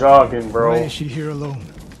and jogging, bro. Why is she here alone?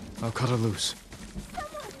 I'll cut her loose.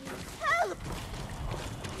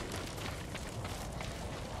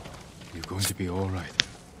 going to be all right.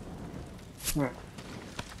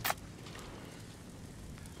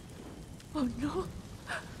 Oh no.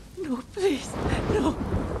 No, please. No.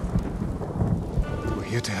 We're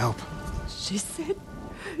here to help. She said...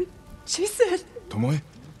 Tomoe?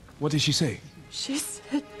 What did she say? She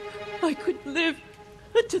said I could live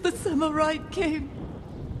until the samurai came.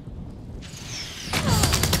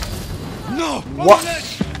 No! What?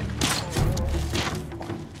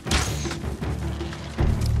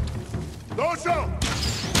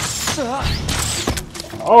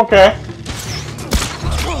 Okay.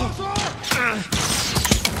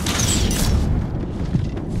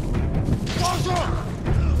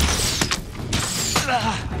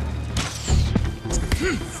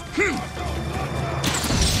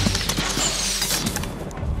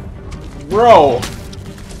 Bro.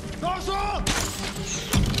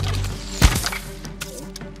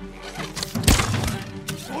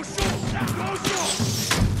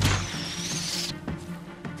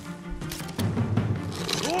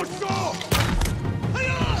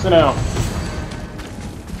 Sit down.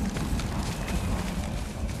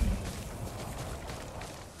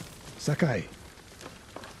 Sakai.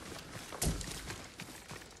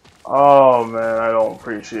 Oh man, I don't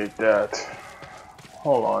appreciate that.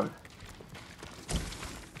 Hold on.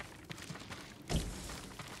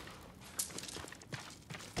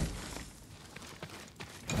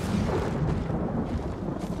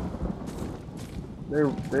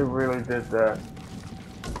 They really did that.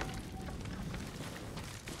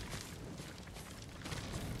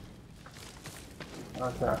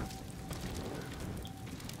 Okay.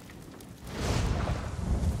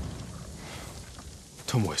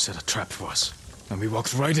 Tomoe set a trap for us, and we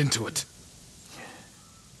walked right into it.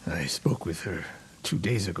 I spoke with her 2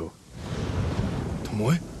 days ago.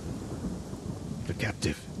 Tomoe? The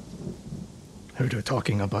captive. Heard her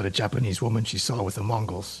talking about a Japanese woman she saw with the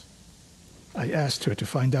Mongols. I asked her to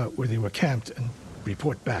find out where they were camped and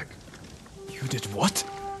report back. You did what?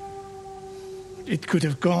 It could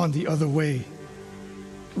have gone the other way.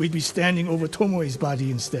 We'd be standing over Tomoe's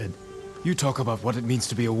body instead. You talk about what it means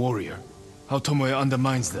to be a warrior. How Tomoe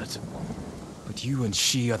undermines that. But you and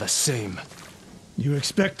she are the same. You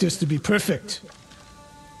expect us to be perfect.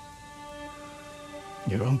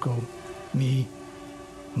 Your uncle, me,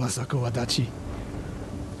 Masako Adachi.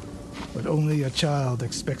 But only a child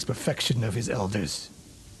expects perfection of his elders.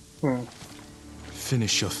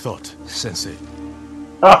 Finish your thought, Sensei.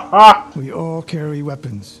 We all carry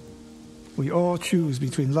weapons. We all choose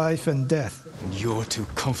between life and death. And you're too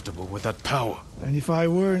comfortable with that power. And if I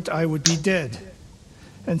weren't, I would be dead.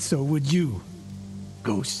 And so would you,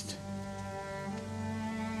 Ghost.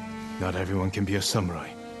 Not everyone can be a samurai.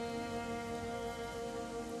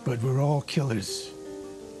 But we're all killers.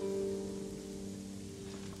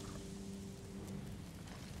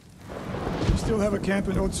 We still have a camp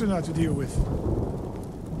in Otsuna to deal with.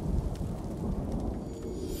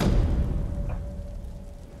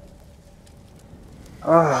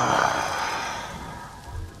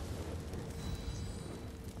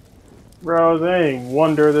 Bro, they ain't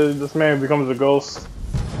wonder that this man becomes a ghost.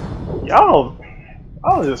 Y'all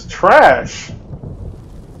just trash.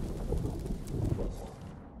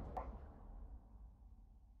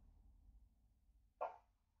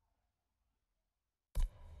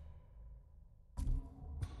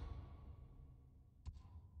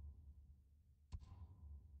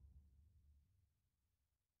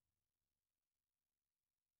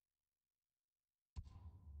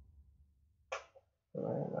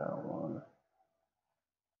 That one.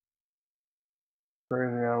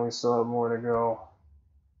 Crazy how we still have more to go.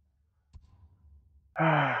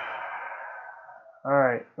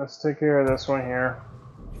 Alright, let's take care of this one here.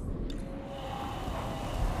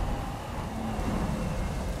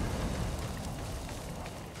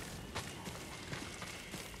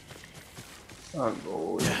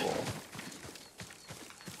 Unbelievable.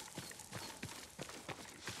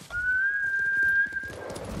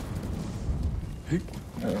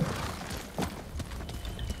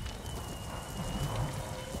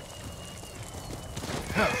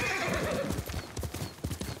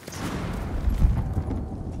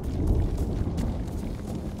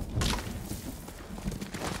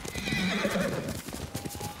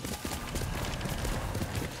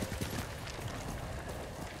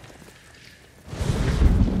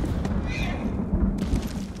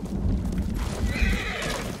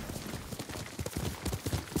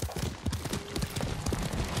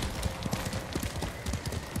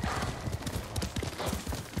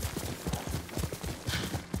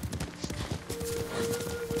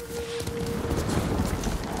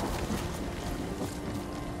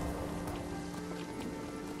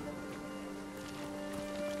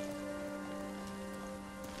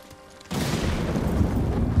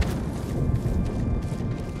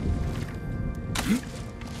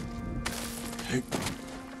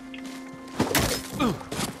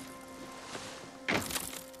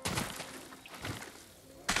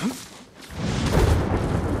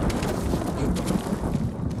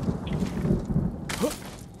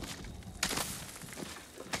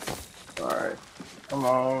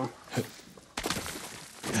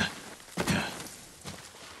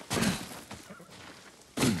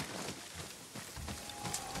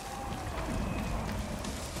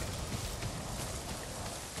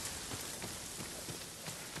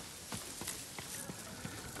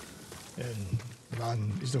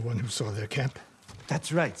 Ran is the one who saw their camp?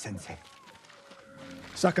 That's right, Sensei.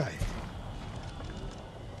 Sakai.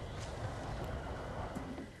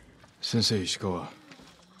 Sensei Ishikawa,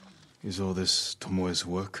 is all this Tomoe's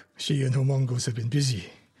work? She and her Mongols have been busy.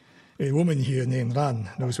 A woman here named Ran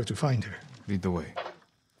knows where to find her. Lead the way.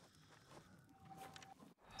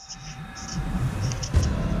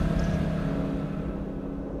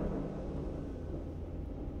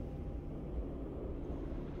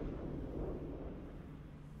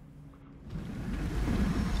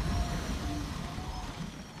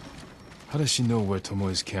 How does she know where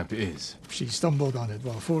Tomoe's camp is? She stumbled on it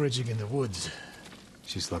while foraging in the woods.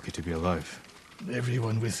 She's lucky to be alive.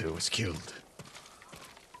 Everyone with her was killed.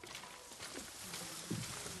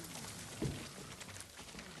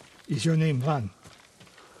 Is your name Ran?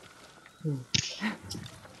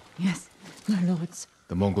 Yes, my lords.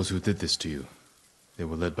 The Mongols who did this to you, they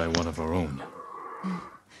were led by one of our own.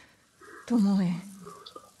 Tomoe.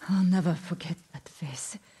 I'll never forget that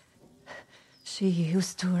face. She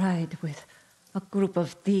used to ride with a group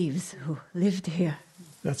of thieves who lived here.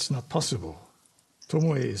 That's not possible.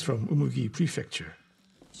 Tomoe is from Umugi Prefecture.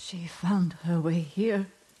 She found her way here.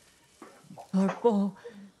 Her bow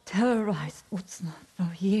terrorized Utsuna for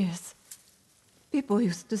years. People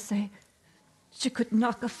used to say she could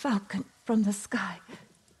knock a falcon from the sky,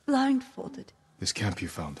 blindfolded. This camp you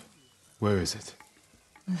found, where is it?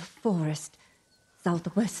 The forest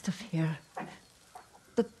southwest of here.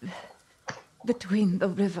 Between the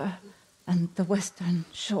river and the western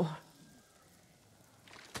shore.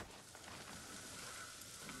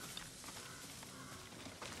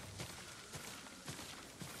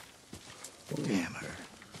 Damn her.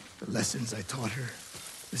 The lessons I taught her,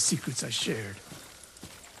 the secrets I shared.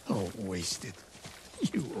 All wasted.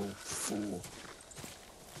 You old fool.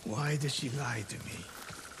 Why did she lie to me?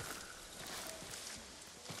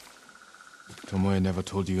 Tomoe never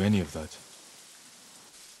told you any of that.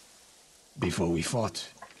 Before we fought,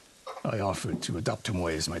 I offered to adopt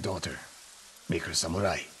Tomoe as my daughter. Make her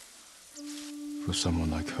samurai. For someone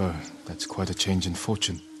like her, that's quite a change in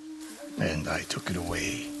fortune. And I took it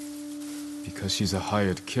away. Because she's a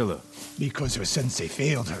hired killer. Because her sensei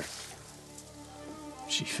failed her.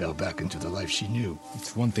 She fell back into the life she knew.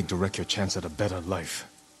 It's one thing to wreck your chance at a better life,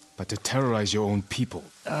 but to terrorize your own people.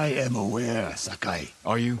 I am aware, Sakai.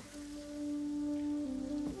 Are you?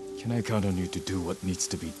 Can I count on you to do what needs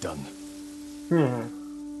to be done?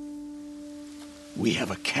 We have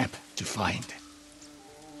a camp to find.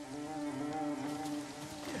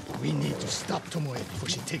 We need to stop Tomoe before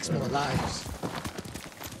she takes more lives.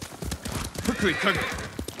 Quickly, Kage!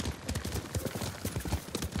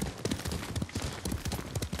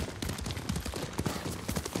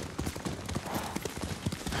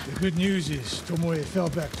 The good news is Tomoe fell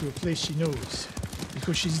back to a place she knows,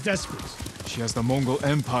 because she's desperate. She has the Mongol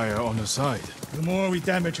Empire on her side. The more we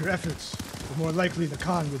damage her efforts, the more likely the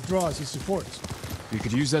Khan withdraws his support. We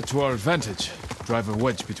could use that to our advantage. Drive a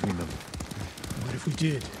wedge between them. What if we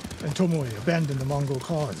did, and Tomoe abandoned the Mongol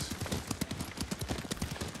cause?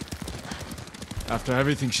 After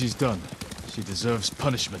everything she's done, she deserves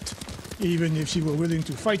punishment. Even if she were willing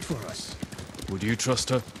to fight for us. Would you trust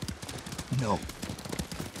her? No.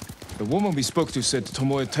 The woman we spoke to said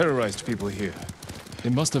Tomoe terrorized people here.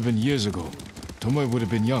 It must have been years ago. Tomoe would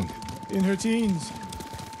have been young. In her teens.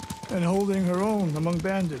 And holding her own among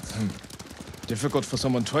bandits. Difficult for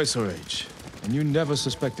someone twice her age. And you never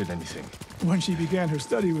suspected anything. When she began her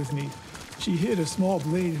study with me, she hid a small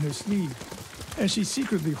blade in her sleeve. And she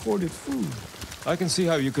secretly hoarded food. I can see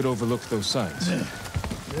how you could overlook those signs.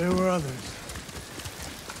 There were others.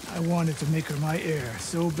 I wanted to make her my heir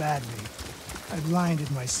so badly. I blinded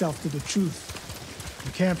myself to the truth.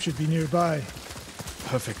 The camp should be nearby.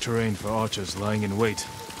 Perfect terrain for archers lying in wait.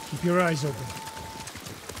 Keep your eyes open.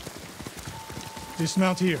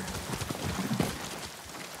 Dismount here.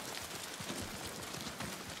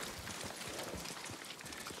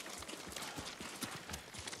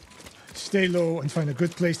 Stay low and find a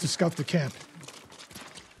good place to scout the camp.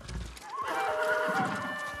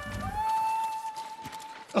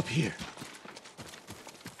 Up here.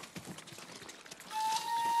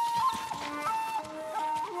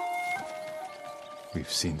 We've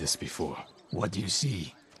seen this before. What do you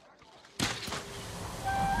see?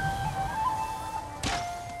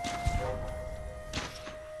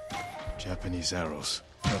 Japanese arrows.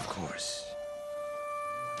 Of course.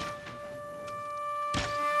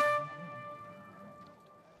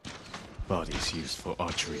 Bodies used for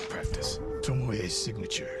archery practice. Tomoe's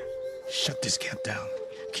signature. Shut this camp down.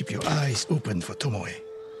 Keep your eyes open for Tomoe.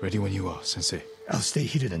 Ready when you are, Sensei. I'll stay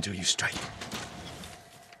hidden until you strike.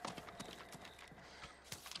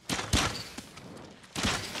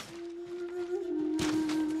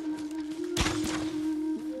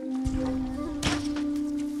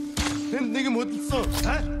 어딨어?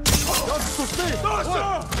 여기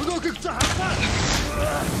떴어! 그거 극자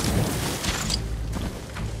한판!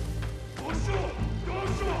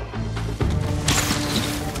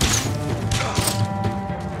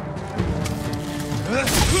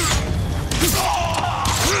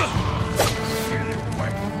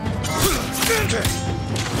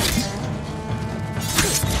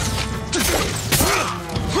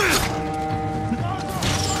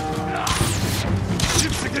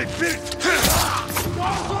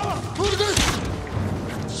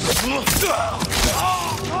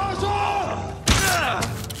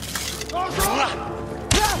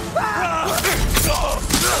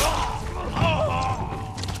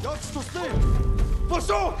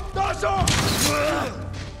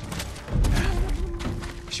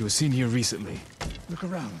 She was seen here recently. Look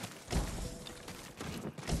around.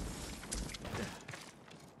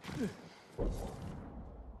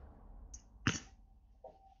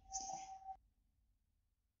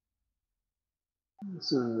 As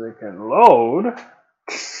soon as they can load.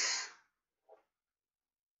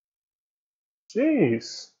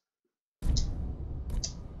 Jeez.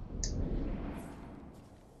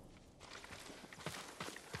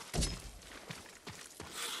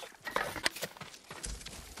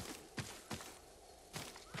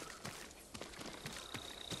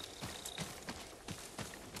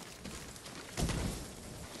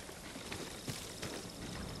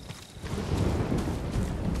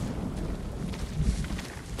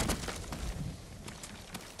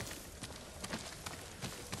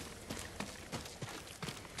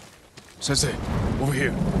 Sensei, over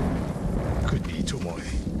here. Could be Tomoe.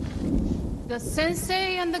 The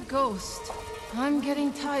sensei and the ghost. I'm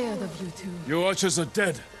getting tired of you two. Your archers are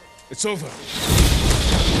dead. It's over.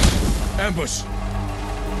 Ambush.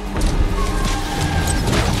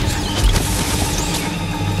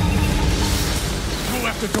 Go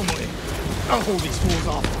after Tomoe. I'll hold these fools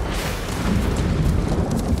off.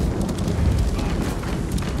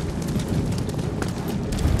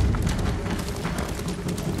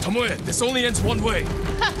 Tomoe, this only ends one way.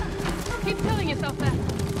 Keep telling yourself that.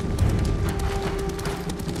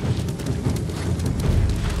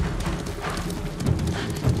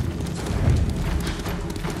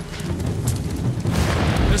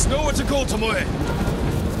 There's nowhere to go, Tomoe.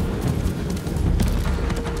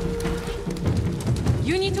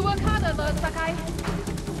 You need to work harder, Lord Sakai.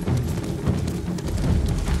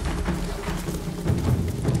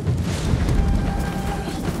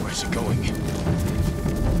 Where's she going?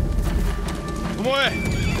 Tomoe!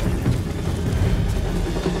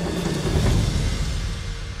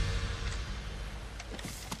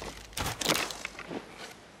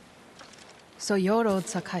 So you're Lord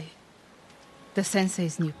Sakai, the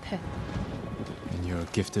sensei's new pet. And you're a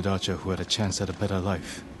gifted archer who had a chance at a better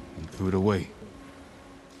life and threw it away.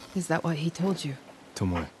 Is that what he told you?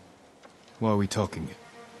 Tomoe, why are we talking?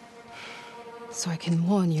 So I can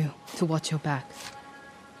warn you to watch your back.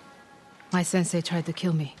 My sensei tried to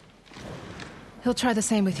kill me. He'll try the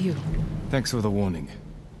same with you. Thanks for the warning,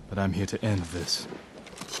 but I'm here to end this.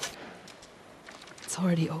 It's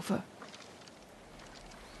already over.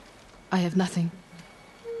 I have nothing.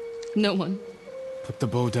 No one. Put the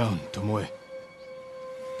bow down, Tomoe.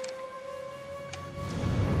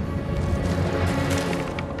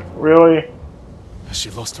 Really? Has she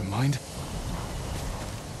lost her mind?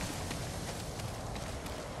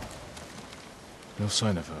 No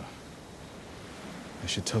sign of her. I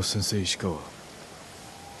should tell Sensei Ishikawa.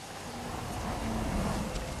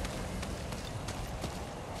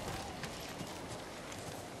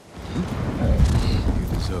 You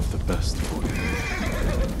deserve the best, boy.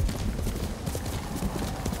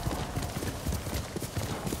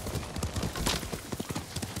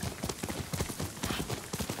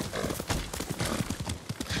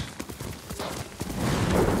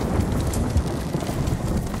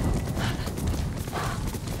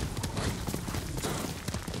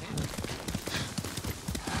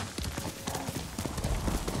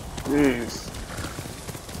 Jeez.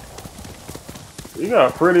 You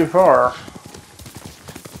got pretty far.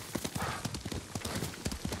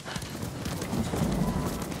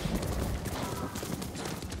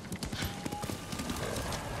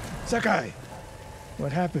 Sakai,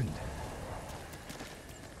 what happened?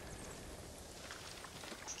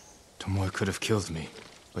 Tomoe could have killed me,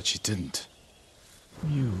 but she didn't.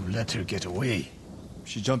 You let her get away.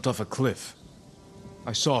 She jumped off a cliff.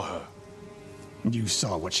 I saw her. You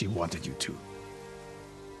saw what she wanted you to.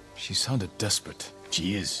 She sounded desperate.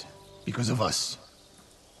 She is, because of us.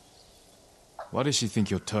 Why does she think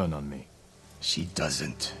you'll turn on me? She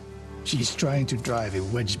doesn't. She's trying to drive a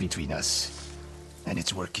wedge between us. And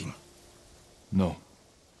it's working. No,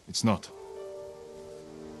 it's not.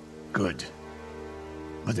 Good.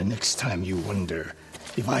 But the next time you wonder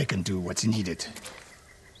if I can do what's needed,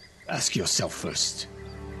 ask yourself first.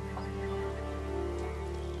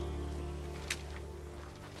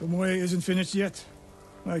 Tomoe isn't finished yet.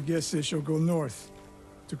 I guess they shall go north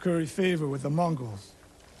to curry favor with the Mongols.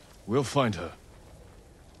 We'll find her.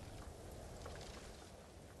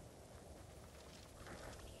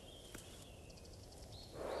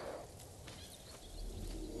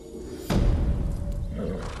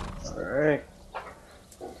 Alright.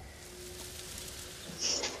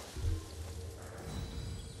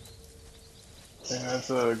 I think that's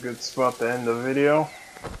a good spot to end the video.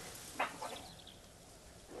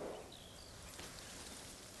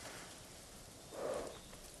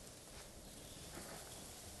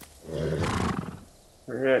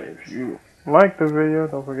 If you like the video,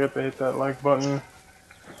 don't forget to hit that like button.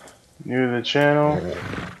 New to the channel.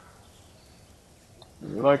 If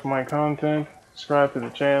you like my content, subscribe to the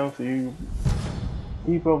channel so you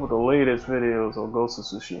keep up with the latest videos on Ghost of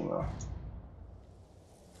Tsushima.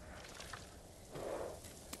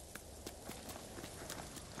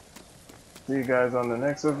 See you guys on the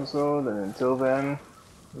next episode, and until then,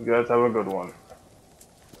 you guys have a good one.